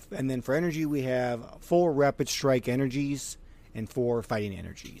 and then for energy we have 4 Rapid Strike Energies and 4 Fighting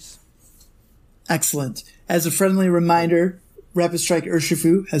Energies. Excellent. As a friendly reminder, Rapid Strike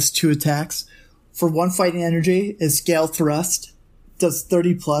Urshifu has 2 attacks. For 1 Fighting Energy is Gale Thrust, does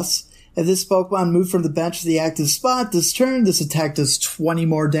 30+. If this Pokemon moved from the bench to the active spot this turn, this attack does 20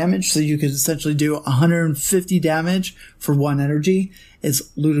 more damage, so you could essentially do 150 damage for 1 energy.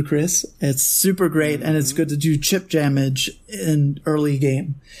 It's ludicrous. It's super great, and it's good to do chip damage in early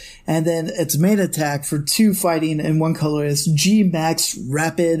game. And then its main attack for 2 fighting and 1 color is G-Max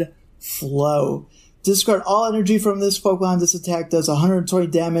Rapid Flow. Discard all energy from this Pokemon. This attack does 120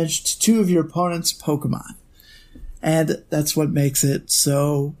 damage to 2 of your opponent's Pokemon. And that's what makes it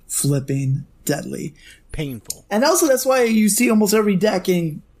so flipping deadly. Painful. And also that's why you see almost every deck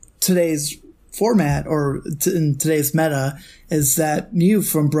in today's format or in today's meta is that Mew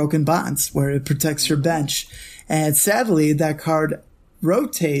from Broken Bonds, where it protects your bench. And sadly, that card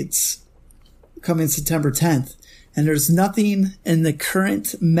rotates coming September 10th. And there's nothing in the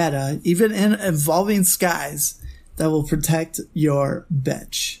current meta, even in Evolving Skies, that will protect your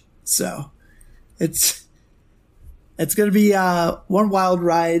bench. So it's going to be one wild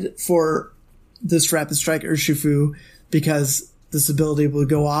ride for this Rapid Strike Urshifu, because this ability will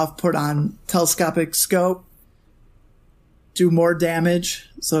go off, put on telescopic scope, do more damage.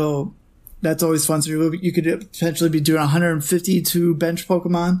 So that's always fun. So you could potentially be doing 150 to bench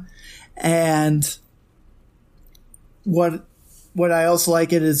Pokemon. And what I also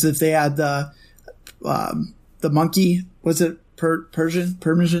like it is if they add the monkey, was it Persian?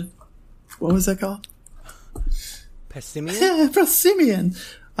 What was that called? Passimian? Passimian.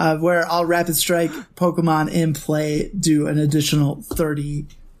 Where all Rapid Strike Pokemon in play do an additional 30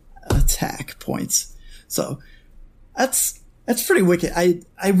 attack points. So that's pretty wicked.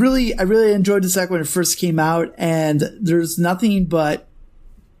 I really enjoyed this deck when it first came out, and there's nothing but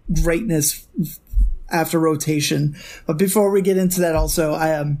greatness after rotation. But before we get into that, also,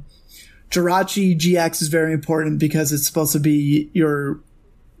 Jirachi GX is very important because it's supposed to be your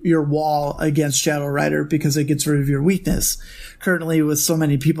wall against Shadow Rider because it gets rid of your weakness. Currently, with so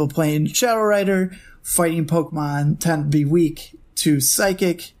many people playing Shadow Rider, fighting Pokemon tend to be weak to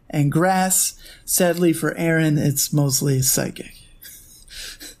Psychic and Grass. Sadly for Aaron, it's mostly Psychic.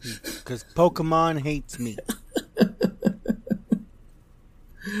 Because Pokemon hates me.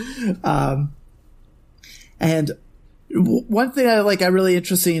 And one thing I really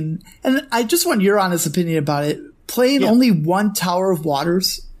interesting, and I just want your honest opinion about it. Playing only one Tower of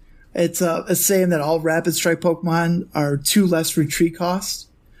Waters, it's a saying that all Rapid Strike Pokemon are 2 less retreat costs.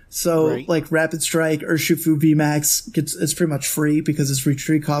 So, like Rapid Strike, Urshifu VMAX it's pretty much free because its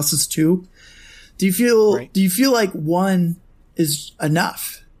retreat cost is 2. Do you feel like 1 is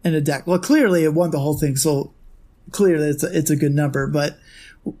enough in a deck? Well, clearly it won the whole thing, so clearly it's a good number. But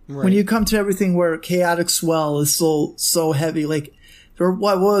when you come to everything where Chaotic Swell is so heavy, like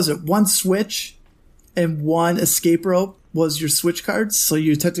what was it? 1 switch and 1 escape rope was your switch cards, so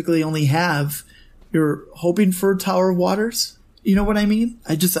you technically only have you're hoping for Tower of Waters. You know what I mean?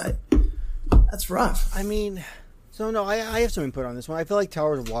 That's rough. I mean, I have some input on this one. I feel like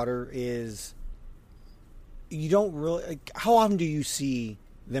Towers of Water is, you don't really, like, how often do you see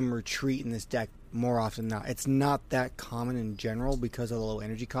them retreat in this deck more often than not? It's not that common in general because of the low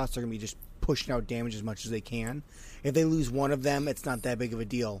energy costs. They're going to be just pushing out damage as much as they can. If they lose one of them, it's not that big of a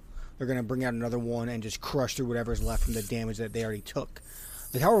deal. They're going to bring out another one and just crush through whatever's left from the damage that they already took.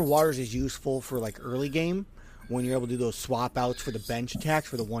 The Tower of Waters is useful for like early game when you're able to do those swap outs for the bench attacks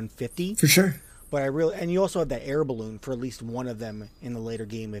for the 150. For sure. But and you also have that air balloon for at least one of them in the later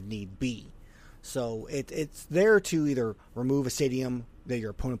game if need be. So it's there to either remove a stadium that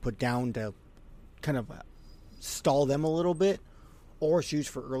your opponent put down to kind of stall them a little bit, or it's used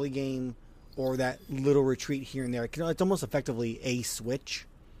for early game, or that little retreat here and there. It's almost effectively a switch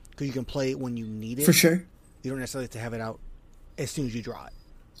because you can play it when you need it. For sure. You don't necessarily have to have it out as soon as you draw it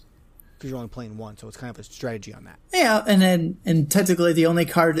because you're only playing one, so it's kind of a strategy on that. Yeah, and technically the only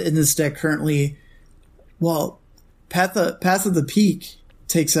card in this deck currently, Path of the Peak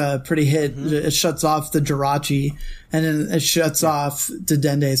takes a pretty hit. Mm-hmm. It shuts off the Jirachi, and then it shuts off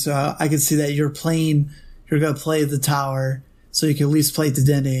Dedenne. So I can see that you're going to play the tower, so you can at least play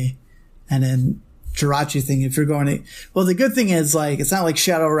Dedenne, and then Jirachi thing. If you're going to, the good thing is, like, it's not like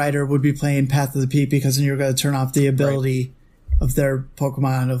Shadow Rider would be playing Path of the Peak because then you're going to turn off the ability of their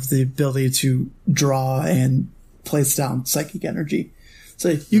Pokemon, of the ability to draw and place down Psychic Energy.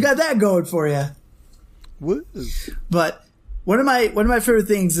 So you got that going for you. Woo. But one of my favorite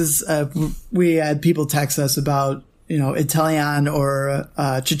things is we had people text us about Inteleon or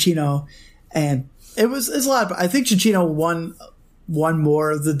Cicino, and it's a lot. I think Cicino won more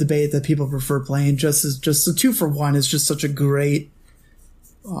of the debate that people prefer playing. Just the 2-for-1 is just such a great,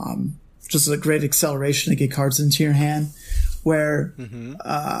 acceleration to get cards into your hand. Where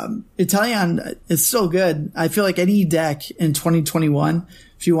Inteleon is still good. I feel like any deck in 2021,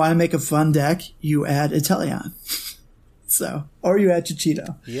 if you want to make a fun deck, you add Inteleon. So, or you add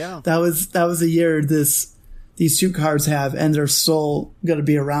Cicino. Yeah. That was a year these 2 cards have, and they're still going to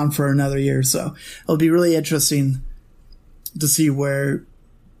be around for another year. So it'll be really interesting to see where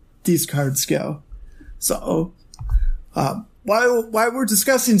these cards go. So, while we're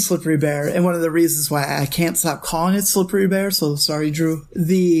discussing Slippery Bear, and one of the reasons why I can't stop calling it Slippery Bear, so sorry, Drew,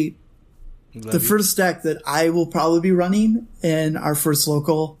 the first deck that I will probably be running in our first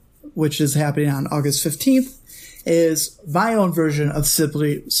local, which is happening on August 15th, is my own version of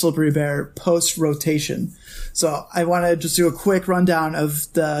Slippery Bear post-rotation. So I want to just do a quick rundown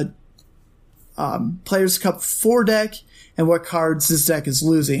of the Players' Cup 4 deck and what cards this deck is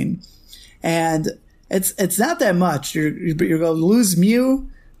losing. And it's not that much. You're going to lose Mew,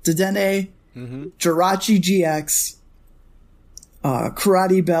 Dedenne, Jirachi GX,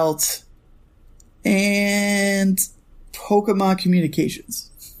 Karate Belt, and Pokemon Communications.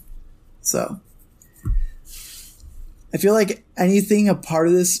 So I feel like anything a part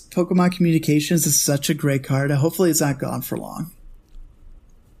of this Pokemon Communications is such a great card. Hopefully it's not gone for long.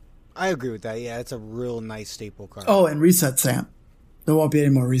 I agree with that. Yeah, it's a real nice staple card. Oh, and Reset Stamp. There won't be any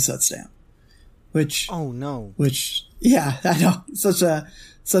more Reset Stamp. Oh no. Yeah, I know. Such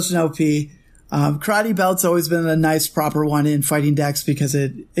an OP. Karate Belt's always been a nice proper one in fighting decks because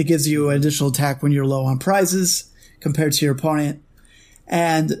it gives you an additional attack when you're low on prizes compared to your opponent.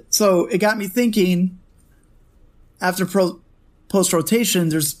 And so it got me thinking, after post-rotation,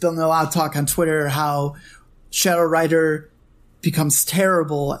 there's been a lot of talk on Twitter how Shadow Rider becomes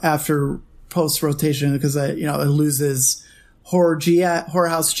terrible after post-rotation because it loses Horror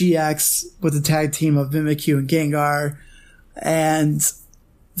House GX with a tag team of Mimikyu and Gengar. And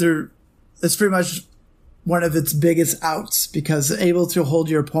it's pretty much one of its biggest outs because able to hold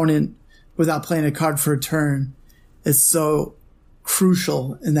your opponent without playing a card for a turn is so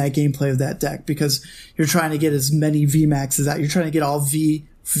crucial in that gameplay of that deck because you're trying to get as many VMAXs out. You're trying to get all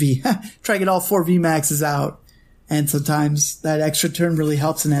try to get all 4 VMAXs out. And sometimes that extra turn really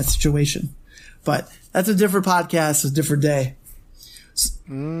helps in that situation. But that's a different podcast, a different day.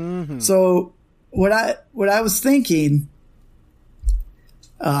 Mm-hmm. So what I was thinking,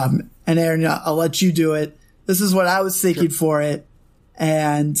 and Aaron, I'll let you do it. This is what I was thinking for it.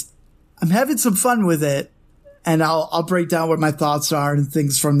 And I'm having some fun with it. And I'll break down what my thoughts are and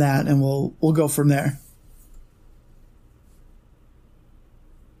things from that, and we'll go from there.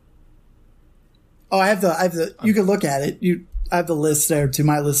 Oh, I have the. You can look at it. I have the list there too.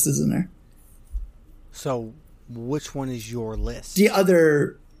 My list is in there. So, which one is your list? The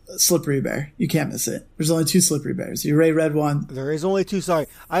other Slippery Bear. You can't miss it. There's only 2 Slippery Bears. You Ray Red one. There is only 2. Sorry,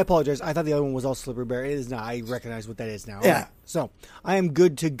 I apologize. I thought the other one was all Slippery Bear. It is not. I recognize what that is now. Yeah. Right. So I am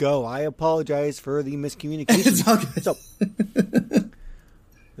good to go. I apologize for the miscommunication. It's all good. So,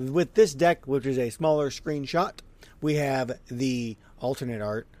 with this deck, which is a smaller screenshot, we have the alternate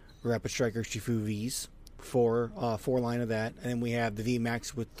art Rapid Striker Shifu V's, 4 line of that, and then we have the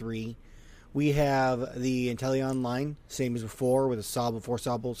VMAX with 3. We have the Inteleon line, same as before, with a Sobble, 4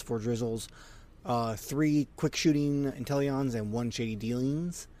 Sobbles, 4 Drizzles, 3 quick shooting Inteleons, and 1 Shady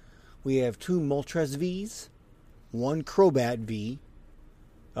Dealings. We have 2 Moltres V's, 1 Crobat V,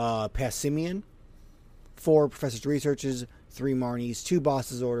 Passimian, 4 Professor's Researches, 3 Marnies, 2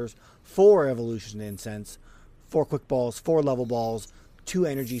 Boss's Orders, 4 Evolution Incense, 4 Quick Balls, 4 Level Balls, 2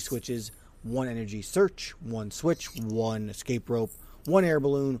 Energy Switches, 1 Energy Search, 1 Switch, 1 Escape Rope, 1 Air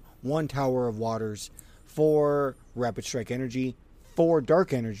Balloon, 1 Tower of Waters, 4 Rapid Strike Energy, 4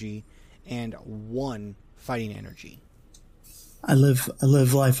 Dark Energy, and 1 Fighting Energy. I live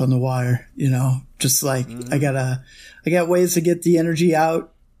life on the wire, just like I got ways to get the energy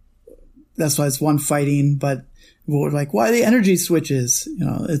out. That's why it's 1 fighting, but we're like, why the energy switches?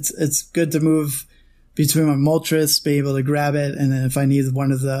 It's good to move between my Moltres, be able to grab it. And then if I need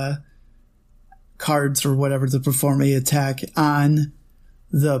one of the cards or whatever to perform a attack on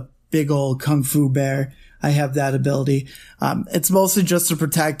the big old Kung Fu Bear, I have that ability. It's mostly just to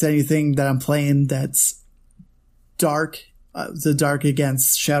protect anything that I'm playing that's dark, the dark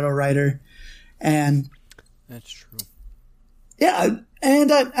against Shadow Rider. And that's true. Yeah.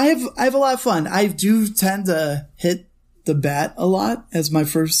 And I have a lot of fun. I do tend to hit the bat a lot as my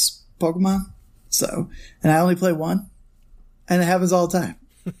first Pokemon. So, and I only play 1 and it happens all the time.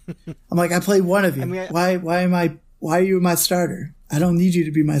 I'm like, I played 1 of you. Why are you my starter? I don't need you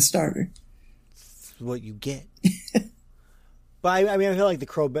to be my starter. That's what you get. But I feel like the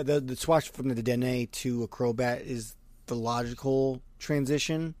Crobat, the swatch from the Dene to a Crobat is the logical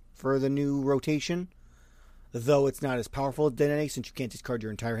transition for the new rotation. Though it's not as powerful as Dene, since you can't discard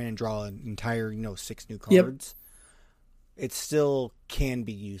your entire hand and draw an entire, 6 new cards. Yep. It still can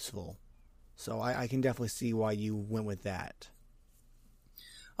be useful. So I can definitely see why you went with that.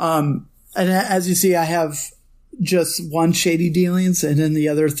 And as you see, I have just 1 Shady Dealings, and then the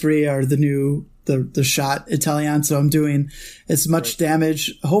other 3 are the new, the shot Inteleon. So I'm doing as much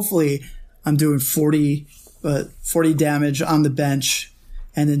damage. Hopefully I'm doing 40 damage on the bench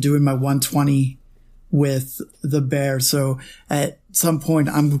and then doing my 120 with the bear. So at some point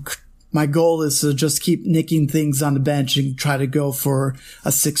my goal is to just keep nicking things on the bench and try to go for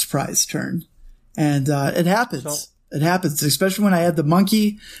a 6 prize turn. And it happens. It happens, especially when I add the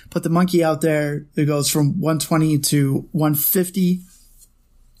monkey. Put the monkey out there. It goes from 120 to 150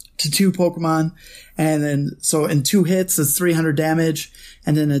 to 2 Pokemon. And then, so in 2 hits, it's 300 damage.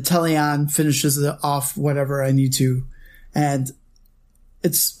 And then Inteleon finishes it off whatever I need to. And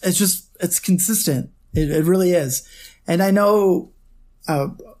it's consistent. It really is. And I know,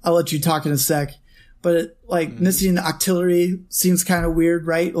 I'll let you talk in a sec, but missing Octillery seems kind of weird,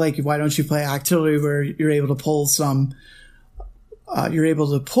 right? Like, why don't you play Octillery where you're able to pull some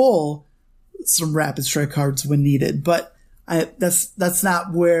Rapid Strike cards when needed? But that's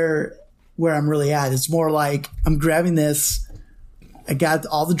not where I'm really at. It's more like I'm grabbing this. I got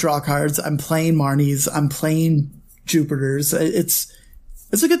all the draw cards. I'm playing Marnies. I'm playing Jupiters. It's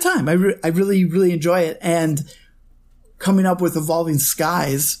a good time. I really, really enjoy it. And coming up with Evolving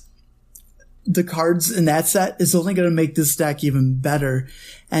Skies, the cards in that set is only going to make this deck even better.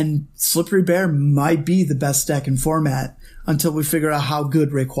 And Slippery Bear might be the best deck in format until we figure out how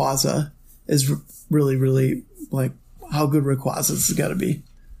good Rayquaza is really, really, like, how good Rayquaza is going to be.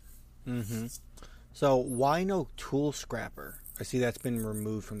 Mm-hmm. So why no Tool Scrapper? I see that's been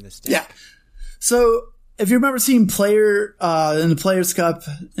removed from this deck. Yeah. So if you remember seeing in the Players' Cup,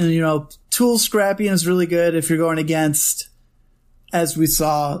 and Tool Scrapping is really good if you're going against, as we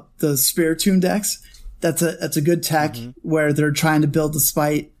saw, the Spiritomb decks. That's a good tech where they're trying to build the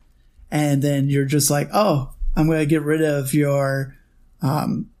Spite, and then you're just like, oh, I'm going to get rid of your,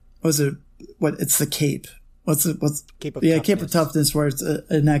 it's the Cape. Cape of Toughness. Cape of Toughness, where it's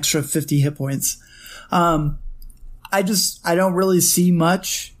an extra 50 hit points. I don't really see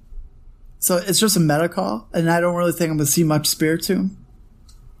much. So it's just a meta call, and I don't really think I'm going to see much Spiritomb.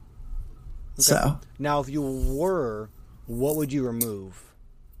 Okay. So now, if you were, what would you remove?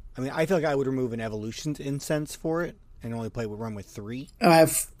 I mean, I feel like I would remove an Evolution's Incense for it, and only run with 3. I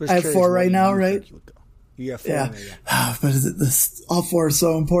have 4 right now, right? You have 4. Yeah, in there, yeah. But all 4 are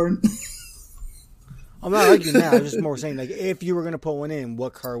so important. I'm not arguing that. I'm just more saying, like, if you were going to put one in,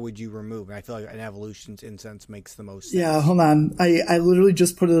 what card would you remove? And I feel like an Evolution's Incense makes the most sense. Yeah, hold on. I literally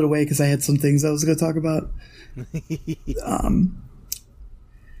just put it away because I had some things I was going to talk about.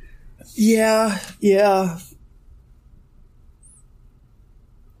 Yeah.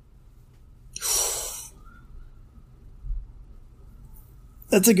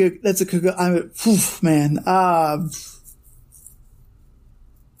 That's a good, man.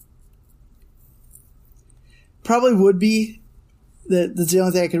 Probably would be. That's the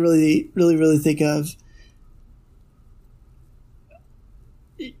only thing I could really, really, really think of.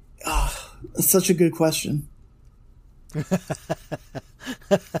 That's such a good question.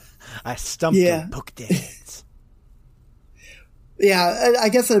 I stumped him. Poke dance. Yeah, I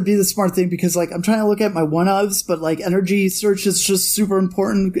guess that'd be the smart thing because, like, I'm trying to look at my one-ofs, but, like, Energy Search is just super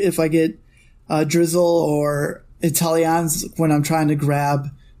important if I get Drizzle or Italians when I'm trying to grab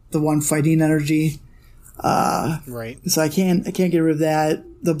the one fighting energy. Right. So I can't get rid of that.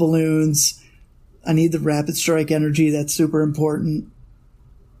 The balloons. I need the Rapid Strike energy. That's super important.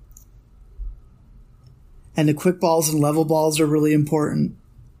 And the quick balls and level balls are really important.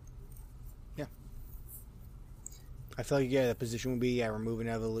 Yeah. I feel like, the position would be, removing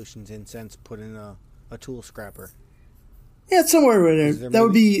Evolution's Incense, put in a Tool Scrapper. Yeah, somewhere right there.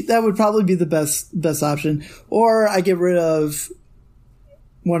 That would probably be the best option. Or I get rid of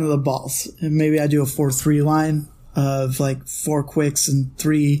one of the balls. And maybe I do a 4-3 line of like 4 quicks and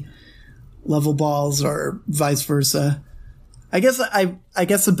 3 level balls, or vice versa. I guess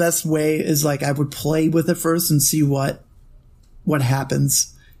the best way is, like, I would play with it first and see what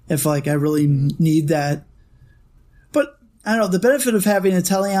happens if, like, I really need that. But I don't know, the benefit of having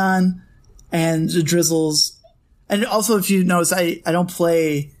Italian and the Drizzles, and also if you notice, I don't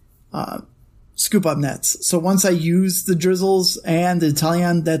play scoop up nets. So once I use the Drizzles and the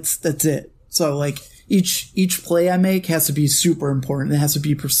Italian, that's it. So, like, each play I make has to be super important. It has to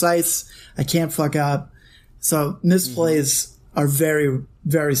be precise. I can't fuck up. So misplays are very,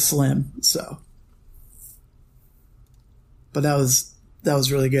 very slim. So, but that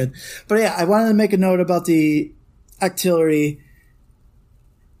was really good. But yeah, I wanted to make a note about the Octillery.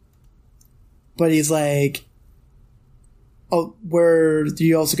 But he's like, oh, where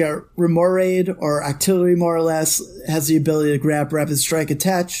you also got Remoraid or Octillery, more or less, has the ability to grab Rapid Strike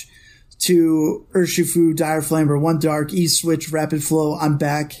attach to Urshifu, Dire Flame, or 1 Dark, E-Switch, Rapid Flow on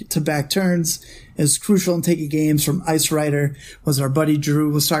back-to-back turns. Is crucial in taking games from Ice Rider, was our buddy Drew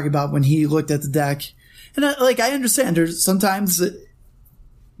was talking about when he looked at the deck. And I understand there's sometimes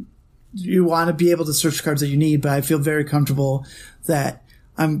you want to be able to search cards that you need, but I feel very comfortable that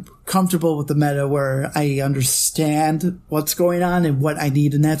I'm comfortable with the meta where I understand what's going on and what I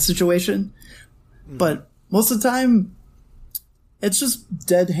need in that situation. But most of the time, it's just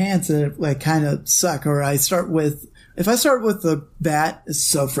dead hands that, like, kind of suck. Or if I start with the bat, it's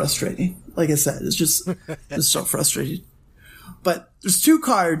so frustrating. Like I said, it's just so frustrating. But there's 2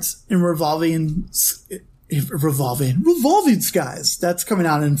 cards in Evolving Revolving Skies. That's coming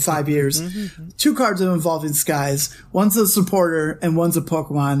out in 5 years. 2 cards of Evolving Skies. One's a supporter and one's a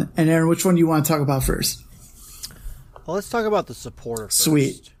Pokemon. And Aaron, which one do you want to talk about first? Well, let's talk about the supporter first.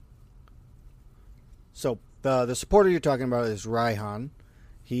 Sweet. So the supporter you're talking about is Raihan.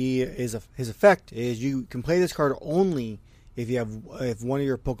 His effect is you can play this card only if one of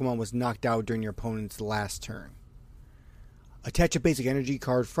your Pokemon was knocked out during your opponent's last turn. Attach a basic energy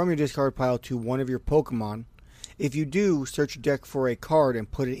card from your discard pile to one of your Pokemon. If you do, search your deck for a card and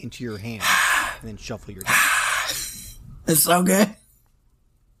put it into your hand, and then shuffle your deck. It's so good.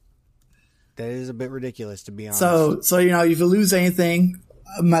 That is a bit ridiculous, to be honest. So if you lose anything,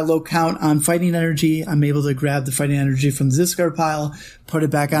 my low count on fighting energy, I'm able to grab the fighting energy from the discard pile, put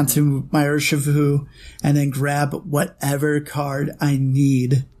it back onto my Urshifu, and then grab whatever card I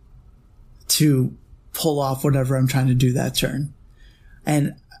need to pull off whatever I'm trying to do that turn.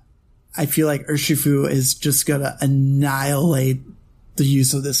 And I feel like Urshifu is just going to annihilate the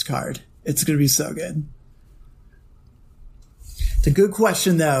use of this card. It's going to be so good. The good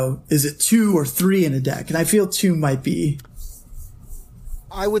question, though, is it 2 or 3 in a deck? And I feel 2 might be.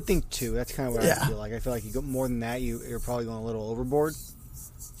 I would think 2. That's kind of what I feel like. I feel like you go more than that, you're probably going a little overboard.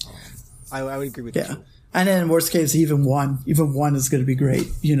 I would agree with 2. And then in worst case, even 1. Even 1 is going to be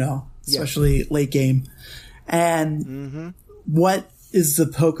great, especially late game. And what is the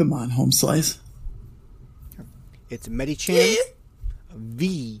Pokemon, Home Slice? It's Medicham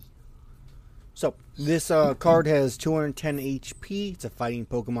V. So this card has 210 HP. It's a fighting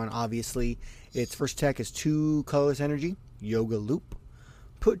Pokemon, obviously. Its first attack is 2 colorless energy, Yoga Loop.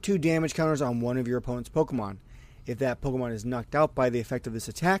 Put 2 damage counters on one of your opponent's Pokemon. If that Pokemon is knocked out by the effect of this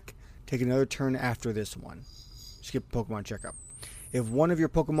attack, take another turn after this one. Skip Pokemon checkup. If one of your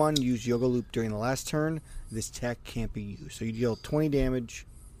Pokemon used Yoga Loop during the last turn, this attack can't be used. So you deal 20 damage,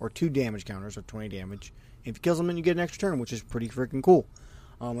 or 2 damage counters, or 20 damage. If you kill them, then you get an extra turn, which is pretty freaking cool.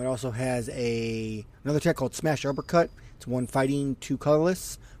 It also has another attack called Smash Uppercut. It's 1 fighting, 2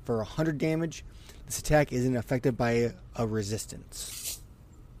 colorless for 100 damage. This attack isn't affected by a resistance.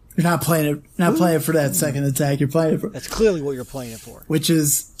 You're not playing it. Not playing it for that second attack. You're playing it for. That's clearly what you're playing it for. Which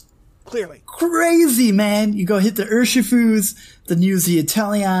is clearly crazy, man. You go hit the Urshifus, then use the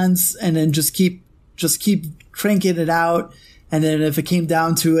Italians, and then just keep cranking it out. And then if it came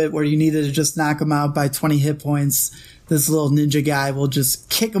down to it, where you needed to just knock them out by 20 hit points, this little ninja guy will just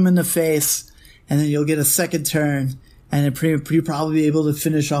kick them in the face, and then you'll get a second turn, and then you'll probably be able to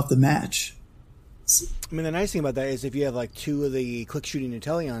finish off the match. I mean, the nice thing about that is if you have like 2 of the quick shooting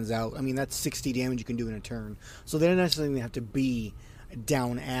Italians out, I mean, that's 60 damage you can do in a turn. So they don't necessarily have to be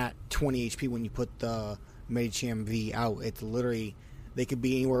down at 20 HP when you put the Medicham V out. It's literally, they could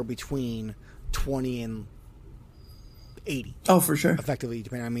be anywhere between 20 and 80. Oh, for sure. Effectively,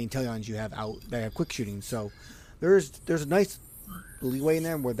 depending on how many Italians you have out that have quick shooting. So there's a nice leeway in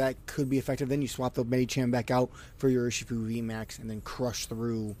there where that could be effective. Then you swap the Medicham back out for your Urshifu V Max and then crush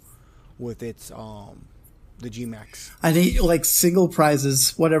through with its the G Max. I think like single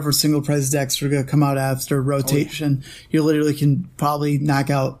prizes, whatever single prize decks are going to come out after rotation, you literally can probably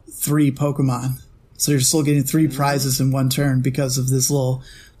knock out 3 Pokemon. So you're still getting 3 prizes in one turn because of this little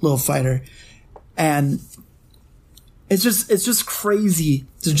fighter. And it's just crazy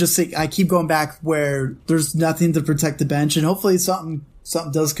to just think. I keep going back where there's nothing to protect the bench, and hopefully something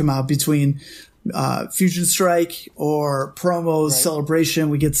does come out between Fusion Strike or promos, celebration.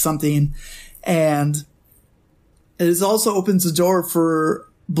 We get something, and it also opens the door for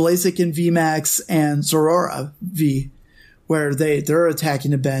Blaziken VMAX and Zorora V, where they're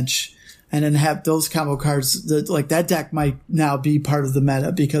attacking the bench, and then have those combo cards. That deck might now be part of the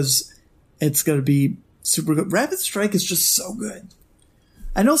meta because it's going to be super good. Rapid Strike is just so good.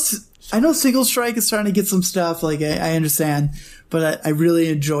 I know Single Strike is starting to get some stuff. Like I understand, but I really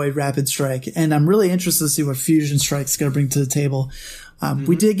enjoyed Rapid Strike, and I'm really interested to see what Fusion Strike's going to bring to the table.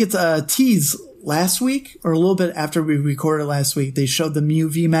 We did get a tease last week, or a little bit after we recorded last week. They showed the Mew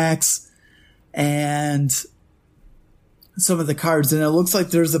VMAX and some of the cards, and it looks like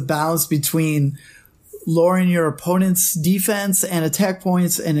there's a balance between lowering your opponent's defense and attack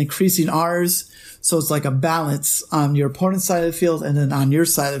points and increasing ours. So it's like a balance on your opponent's side of the field and then on your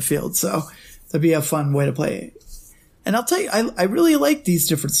side of the field. So that'd be a fun way to play it. And I'll tell you, I really like these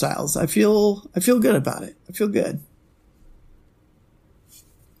different styles. I feel good about it. I feel good.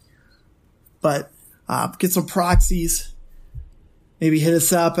 But get some proxies. Maybe hit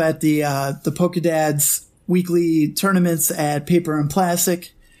us up at the Pokedads weekly tournaments at Paper and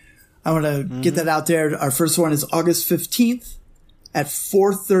Plastic. I want to get that out there. Our first one is August 15th at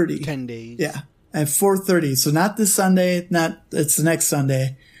 4:30. 10 days. Yeah, at 4:30. So not this Sunday. It's the next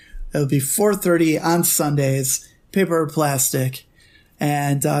Sunday. It'll be 4:30 on Sundays, paper or plastic.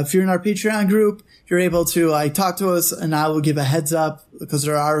 And if you're in our Patreon group, you're able to talk to us, and I will give a heads up because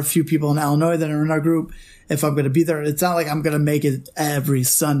there are a few people in Illinois that are in our group. If I'm going to be there, it's not like I'm going to make it every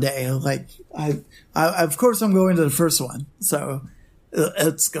Sunday. Like I of course I'm going to the first one, so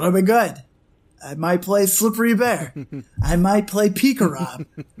it's going to be good. I might play Slippery Bear. I might play Pika Rob.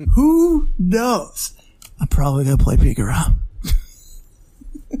 Who knows? I'm probably going to play Pika Rob.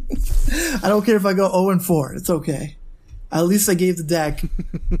 I don't care if I go 0-4. It's okay. At least I gave the deck,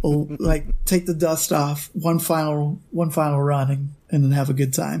 take the dust off, one final run, and then have a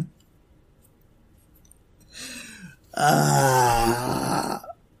good time. Yeah,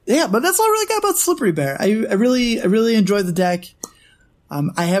 but that's all I really got about Slippery Bear. I really enjoyed the deck.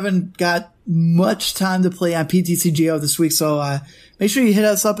 I haven't got much time to play on PTCGO this week, so make sure you hit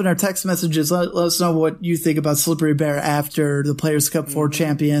us up in our text messages. Let us know what you think about Slippery Bear after the Players' Cup 4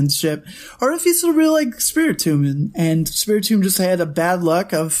 Championship, or if you still really like Spiritomb. And Spiritomb just had a bad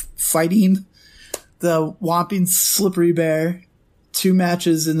luck of fighting the Whomping Slippery Bear 2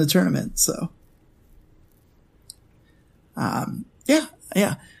 matches in the tournament. So,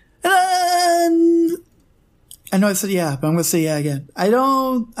 yeah. And I know I said yeah, but I'm going to say yeah again. I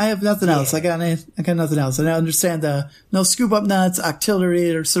have nothing else. I got nothing else. And I understand no scoop up nuts,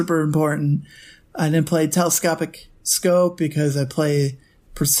 octillery are super important. I didn't play telescopic scope because I play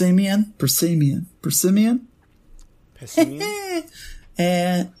Persimmon.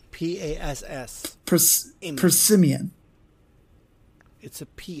 And PASS. Persimmon. It's a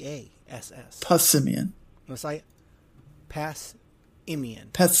PASS. Persimmon. Unless I pass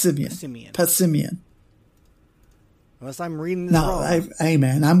Imian. Persimmon. Unless I'm reading this wrong. Hey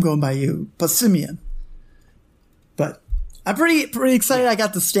man, I'm going by you. Persimmon. But I'm pretty excited. I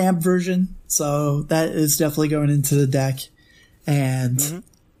got the stamped version, so that is definitely going into the deck, and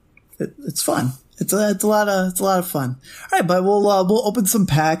it's fun. It's a lot of fun. All right, but we'll open some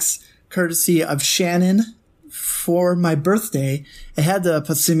packs courtesy of Shannon for my birthday. It had the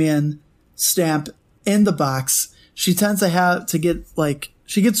Persimmon stamp in the box. She tends to have to get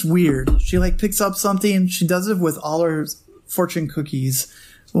she gets weird. She picks up something. She does it with all her fortune cookies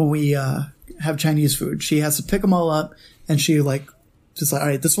when we have Chinese food. She has to pick them all up, and she all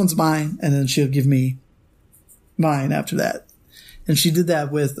right, this one's mine, and then she'll give me mine after that. And she did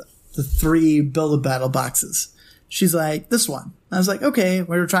that with the 3 Build-A-Battle boxes. She's like, this one. I was like, okay,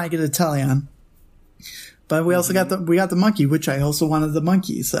 we were trying to get a Talion. But we also got the monkey, which I also wanted the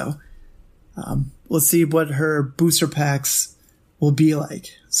monkey. So let's see what her booster packs will be like.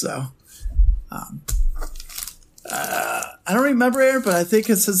 So I don't remember it, but I think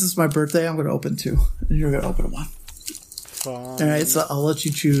since it's my birthday, I'm going to open 2. And you're going to open 1. Fine. All right, so I'll let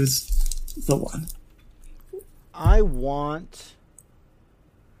you choose the one.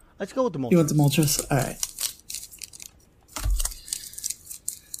 Let's go with the Moltres. You want the Moltres? All right.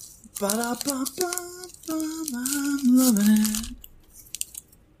 I'm loving it.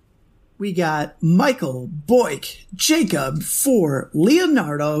 We got Michael, Boyk, Jacob, 4,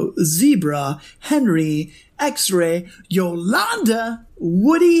 Leonardo, Zebra, Henry, X-Ray, Yolanda,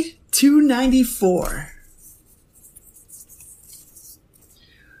 Woody, 294.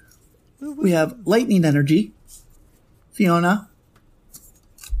 We have Lightning Energy, Fiona,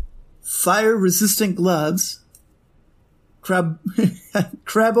 Fire Resistant Gloves,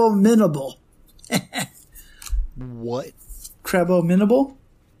 Crabominable. What? Crabominable,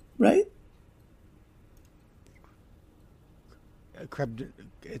 right?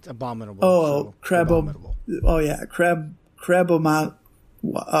 It's abominable. Oh, so abominable. Oh yeah, Crabominable.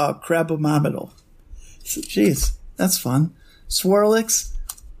 So, jeez, that's fun. Swirlix,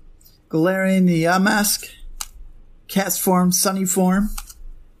 Galarian Yamask, Castform, Sunnyform,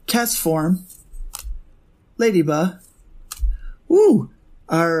 Castform, Ladybug. Ooh,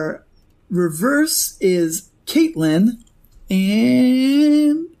 our reverse is Caitlin,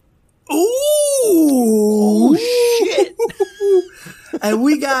 and oh shit! And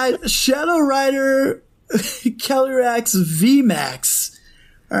we got Shadow Rider, Calyrex VMAX.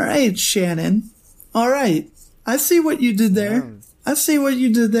 All right, Shannon. All right, I see what you did there.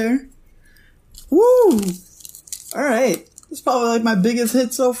 Woo! All right, it's probably my biggest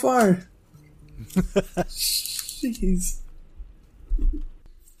hit so far. Jeez.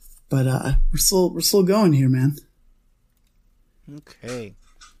 But we're still going here, man. Okay.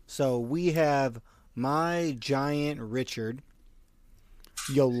 So we have my Giant Richard,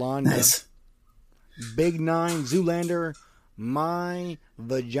 Yolanda, Nice. Big Nine Zoolander, my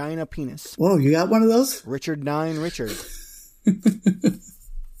Vagina Penis. Whoa, you got one of those? Richard 9 Richard.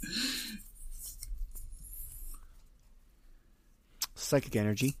 Psychic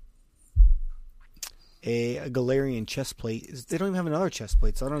Energy, a Galarian chest plate. They don't even have another chest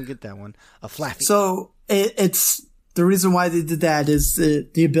plate, so I don't get that one. A Flaffy. So it's the reason why they did that is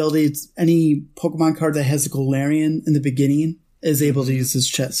the ability. Any Pokemon card that has a Galarian in the beginning is able to use this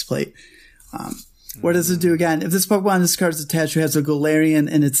chest plate. What does it do again? If this Pokemon this card is attached to has a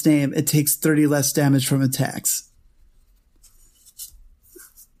Galarian in its name, it takes 30 less damage from attacks.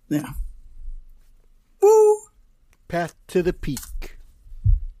 Yeah. Woo! Path to the Peak.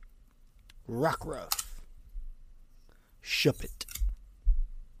 Rockruff. Shuppet.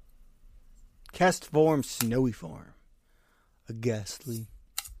 Cast form, Snowy form. A Ghastly.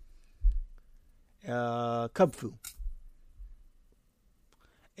 Cubfu.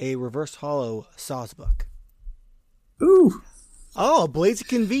 A reverse hollow Sawsbuck. Ooh. Oh, a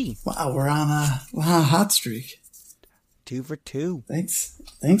Blaziken V. Wow, we're on a hot streak. 2 for 2.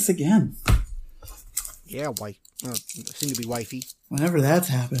 Thanks again. Yeah, wife. Soon to be wifey. Whenever that's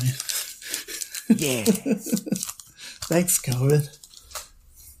happening. Yeah. Thanks, COVID.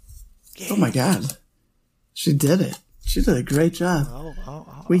 Yeah. Oh my God. She did it. She did a great job.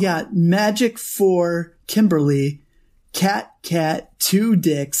 We got Magic 4, Kimberly, Cat, 2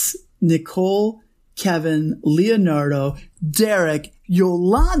 Dicks, Nicole, Kevin, Leonardo, Derek,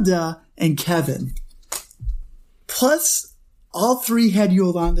 Yolanda, and Kevin. Plus, all 3 had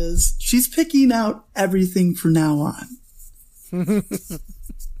Yolandas. She's picking out everything from now on.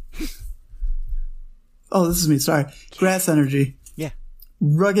 Oh, this is me. Sorry. Grass Energy. Yeah.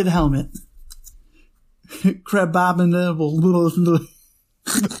 Rugged Helmet. Crabominable.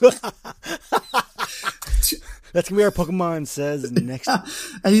 That's going to be our Pokemon says next.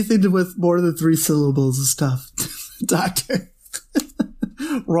 Anything with more than 3 syllables is tough. Doctor.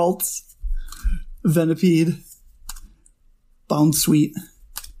 Ralts. Venipede. Bounsweet.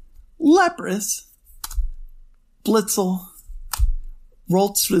 Lapras. Blitzel.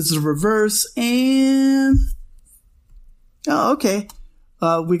 Ralts is the reverse. And... oh, okay.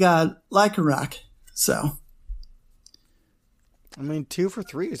 We got Lycanroc. So... I mean, 2 for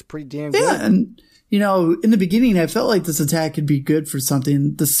 3 is pretty damn good. yeah, and... you know, in the beginning, I felt like this attack could be good for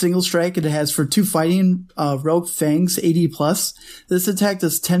something. The single strike it has for 2 fighting, Rogue Fangs, 80+. This attack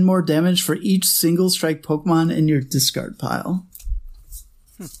does 10 more damage for each single strike Pokemon in your discard pile.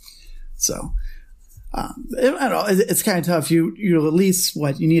 So, I don't know, it's kind of tough. You at least,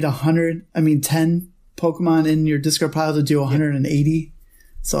 you need 10 Pokemon in your discard pile to do 180.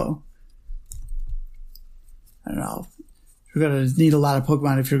 So, I don't know. You're going to need a lot of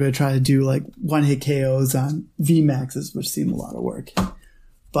Pokemon if you're going to try to do one-hit KOs on VMAXs, which seem a lot of work.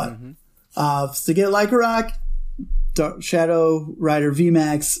 But to get Lycanroc, Shadow Rider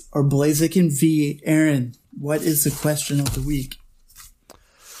VMAX, or Blaziken V, Aaron, what is the question of the week?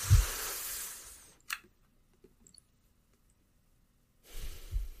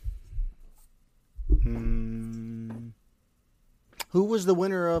 Who was the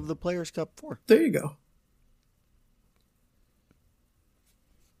winner of the Players' Cup 4? There you go.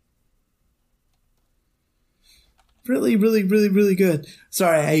 Really, really, really, really good.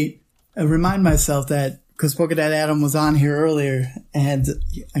 Sorry, I remind myself that because Pokedad Adam was on here earlier, and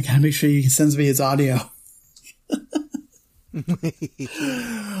I gotta make sure he sends me his audio.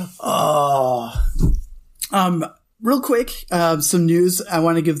 Real quick, some news. I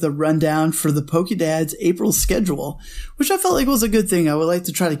want to give the rundown for the Pokedad's April schedule, which I felt like was a good thing. I would like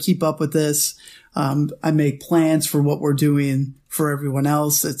to try to keep up with this. I make plans for what we're doing for everyone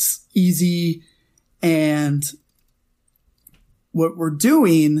else. It's easy, and what we're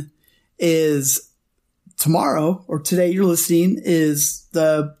doing is tomorrow, or today you're listening, is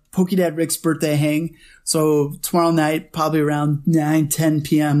the Pokedad Rick's birthday hang. So tomorrow night, probably around 9-10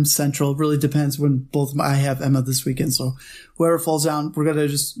 p.m. Central. Really depends when I have Emma this weekend. So whoever falls down, we're going to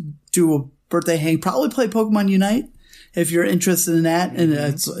just do a birthday hang. Probably play Pokemon Unite if you're interested in that. And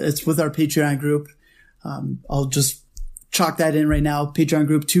it's with our Patreon group. I'll just chalk that in right now. Patreon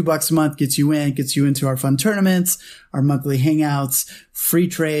group, $2 a month gets you into our fun tournaments, our monthly hangouts, free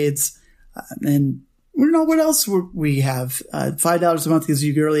trades, and we don't know what else we have. $5 a month gives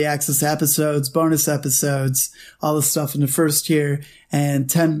you early access episodes, bonus episodes, all the stuff in the first tier, and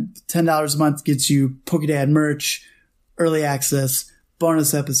 $10 a month gets you Pokedad merch, early access,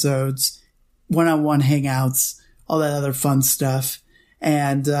 bonus episodes, one-on-one hangouts, all that other fun stuff.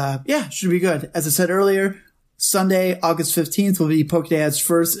 And should be good. As I said earlier, Sunday, August 15th will be Pokedad's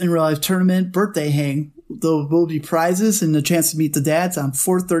first in real life tournament birthday hang. There will be prizes and a chance to meet the dads on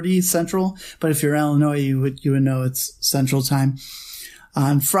 4:30 Central. But if you're in Illinois, you would know it's Central Time.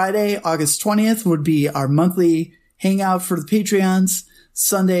 On Friday, August 20th would be our monthly hangout for the Patreons.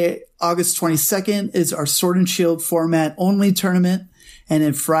 Sunday, August 22nd is our Sword and Shield format only tournament. And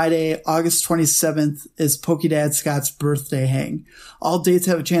then Friday, August 27th is Pokedad Scott's birthday hang. All dates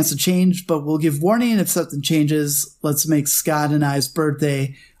have a chance to change, but we'll give warning if something changes. Let's make Scott and I's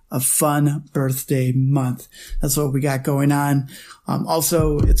birthday a fun birthday month. That's what we got going on.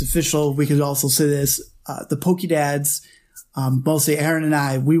 Also, it's official. We could also say this. The Pokedads, mostly Aaron and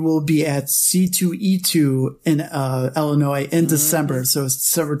I, we will be at C2E2 in Illinois in December. So it's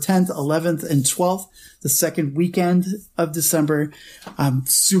December 10th, 11th, and 12th, the second weekend of December. I'm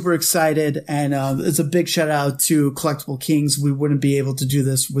super excited, and it's a big shout out to Collectible Kings. We wouldn't be able to do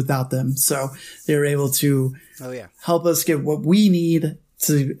this without them. So they're able to help us get what we need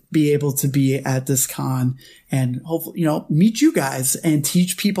to be able to be at this con and hopefully, meet you guys and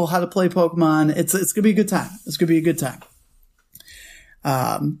teach people how to play Pokemon. It's going to be a good time. It's going to be a good time.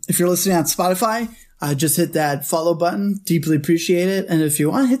 If you're listening on Spotify, just hit that follow button. Deeply appreciate it. And if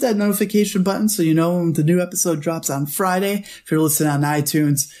you want to hit that notification button so you know when the new episode drops on Friday, if you're listening on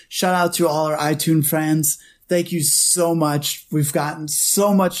iTunes, shout out to all our iTunes friends. Thank you so much. We've gotten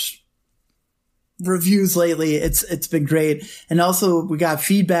so much reviews lately. It's been great. And also we got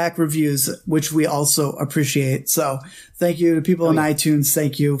feedback reviews, which we also appreciate. So thank you to people on iTunes.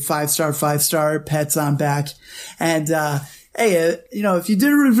 Thank you. 5-star, pets on back. And, hey, if you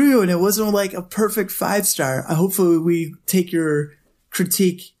did a review and it wasn't like a perfect 5-star, hopefully we take your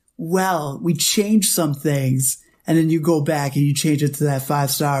critique well. We change some things and then you go back and you change it to that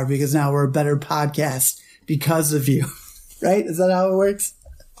 5-star because now we're a better podcast because of you. Right? Is that how it works?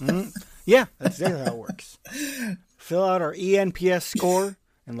 Mm-hmm. Yeah, that's exactly how it works. Fill out our ENPS score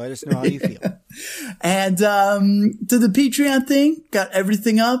and let us know how you feel. And to the Patreon thing, got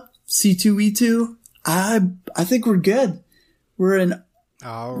everything up. C2E2. I think we're good. We're in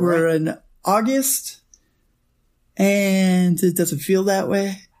August, and it doesn't feel that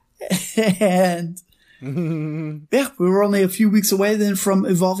way. And yeah, we were only a few weeks away then from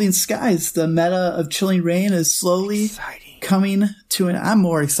Evolving Skies. The meta of Chilling Reign is slowly coming to an. I'm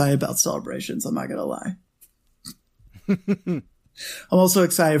more excited about Celebrations. I'm not gonna lie. I'm also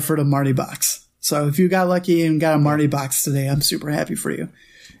excited for the Marty box. So if you got lucky and got a Marty box today, I'm super happy for you.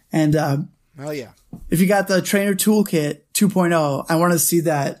 And hell yeah. If you got the Trainer Toolkit 2.0, I want to see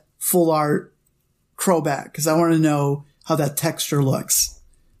that full art Crobat because I want to know how that texture looks.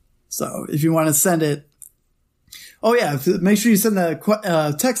 So if you want to send it, make sure you send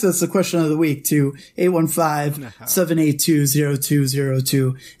the text us the question of the week to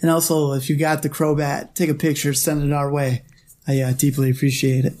 815-782-0202. And also, if you got the Crobat, take a picture, send it our way. I deeply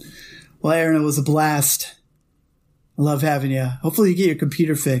appreciate it. Well, Aaron, it was a blast. I love having you. Hopefully you get your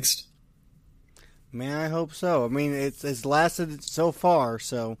computer fixed. Man, I hope so. I mean, it's lasted so far,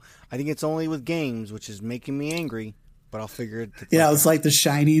 so I think it's only with games, which is making me angry, but I'll figure it out. Yeah, it's like The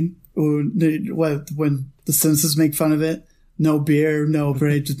Shining, when the Simpsons make fun of it. No beer, no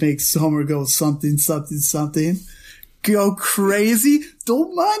break, just makes Homer go something, something, something. Go crazy.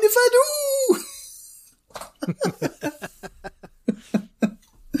 Don't mind if I do.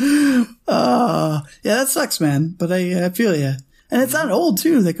 Yeah, that sucks, man, but I feel you. And it's not old,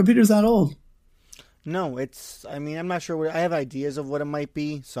 too. The computer's not old. No, I'm not sure I have ideas of what it might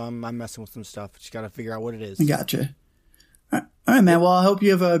be, so I'm messing with some stuff. Just got to figure out what it is. I gotcha. All right, man. Well, I hope you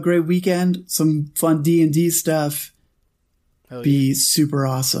have a great weekend. Some fun D&D stuff. Be super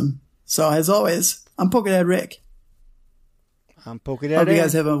awesome. So, as always, I'm Pokedad Rick. I'm Pokedad. Hope you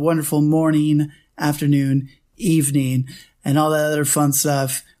guys have a wonderful morning, afternoon, evening, and all that other fun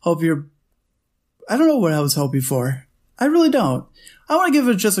stuff. I don't know what I was hoping for. I really don't. I want to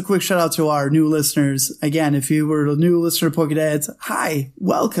give just a quick shout out to our new listeners. Again, if you were a new listener to Pokedads, hi,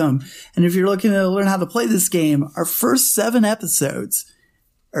 welcome. And if you're looking to learn how to play this game, our first 7 episodes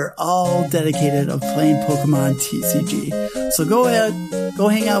are all dedicated of playing Pokemon TCG. So go ahead, go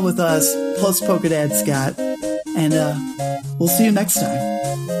hang out with us, plus Pokedad Scott, and we'll see you next time.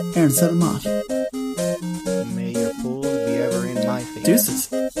 Aaron, set them off. May your fools be ever in my face. Deuces.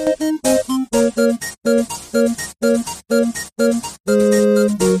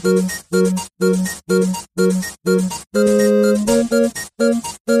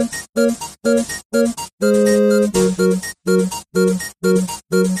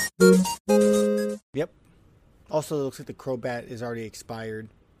 Yep. Also, it looks like the Crobat is already expired.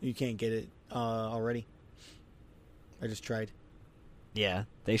 You can't get it already. I just tried. Yeah,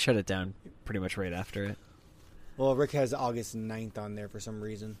 they shut it down pretty much right after it. Well, Rick has August 9th on there for some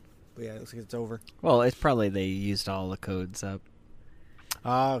reason. But yeah, it looks like it's over. Well, it's probably they used all the codes up.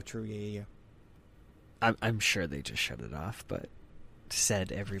 Oh, true. Yeah. I'm sure they just shut it off, but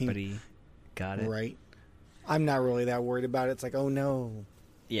said everybody got it. Right. I'm not really that worried about it. It's like, oh no.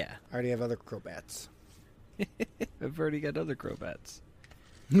 Yeah. I already have other Crobats. I've already got other Crobats.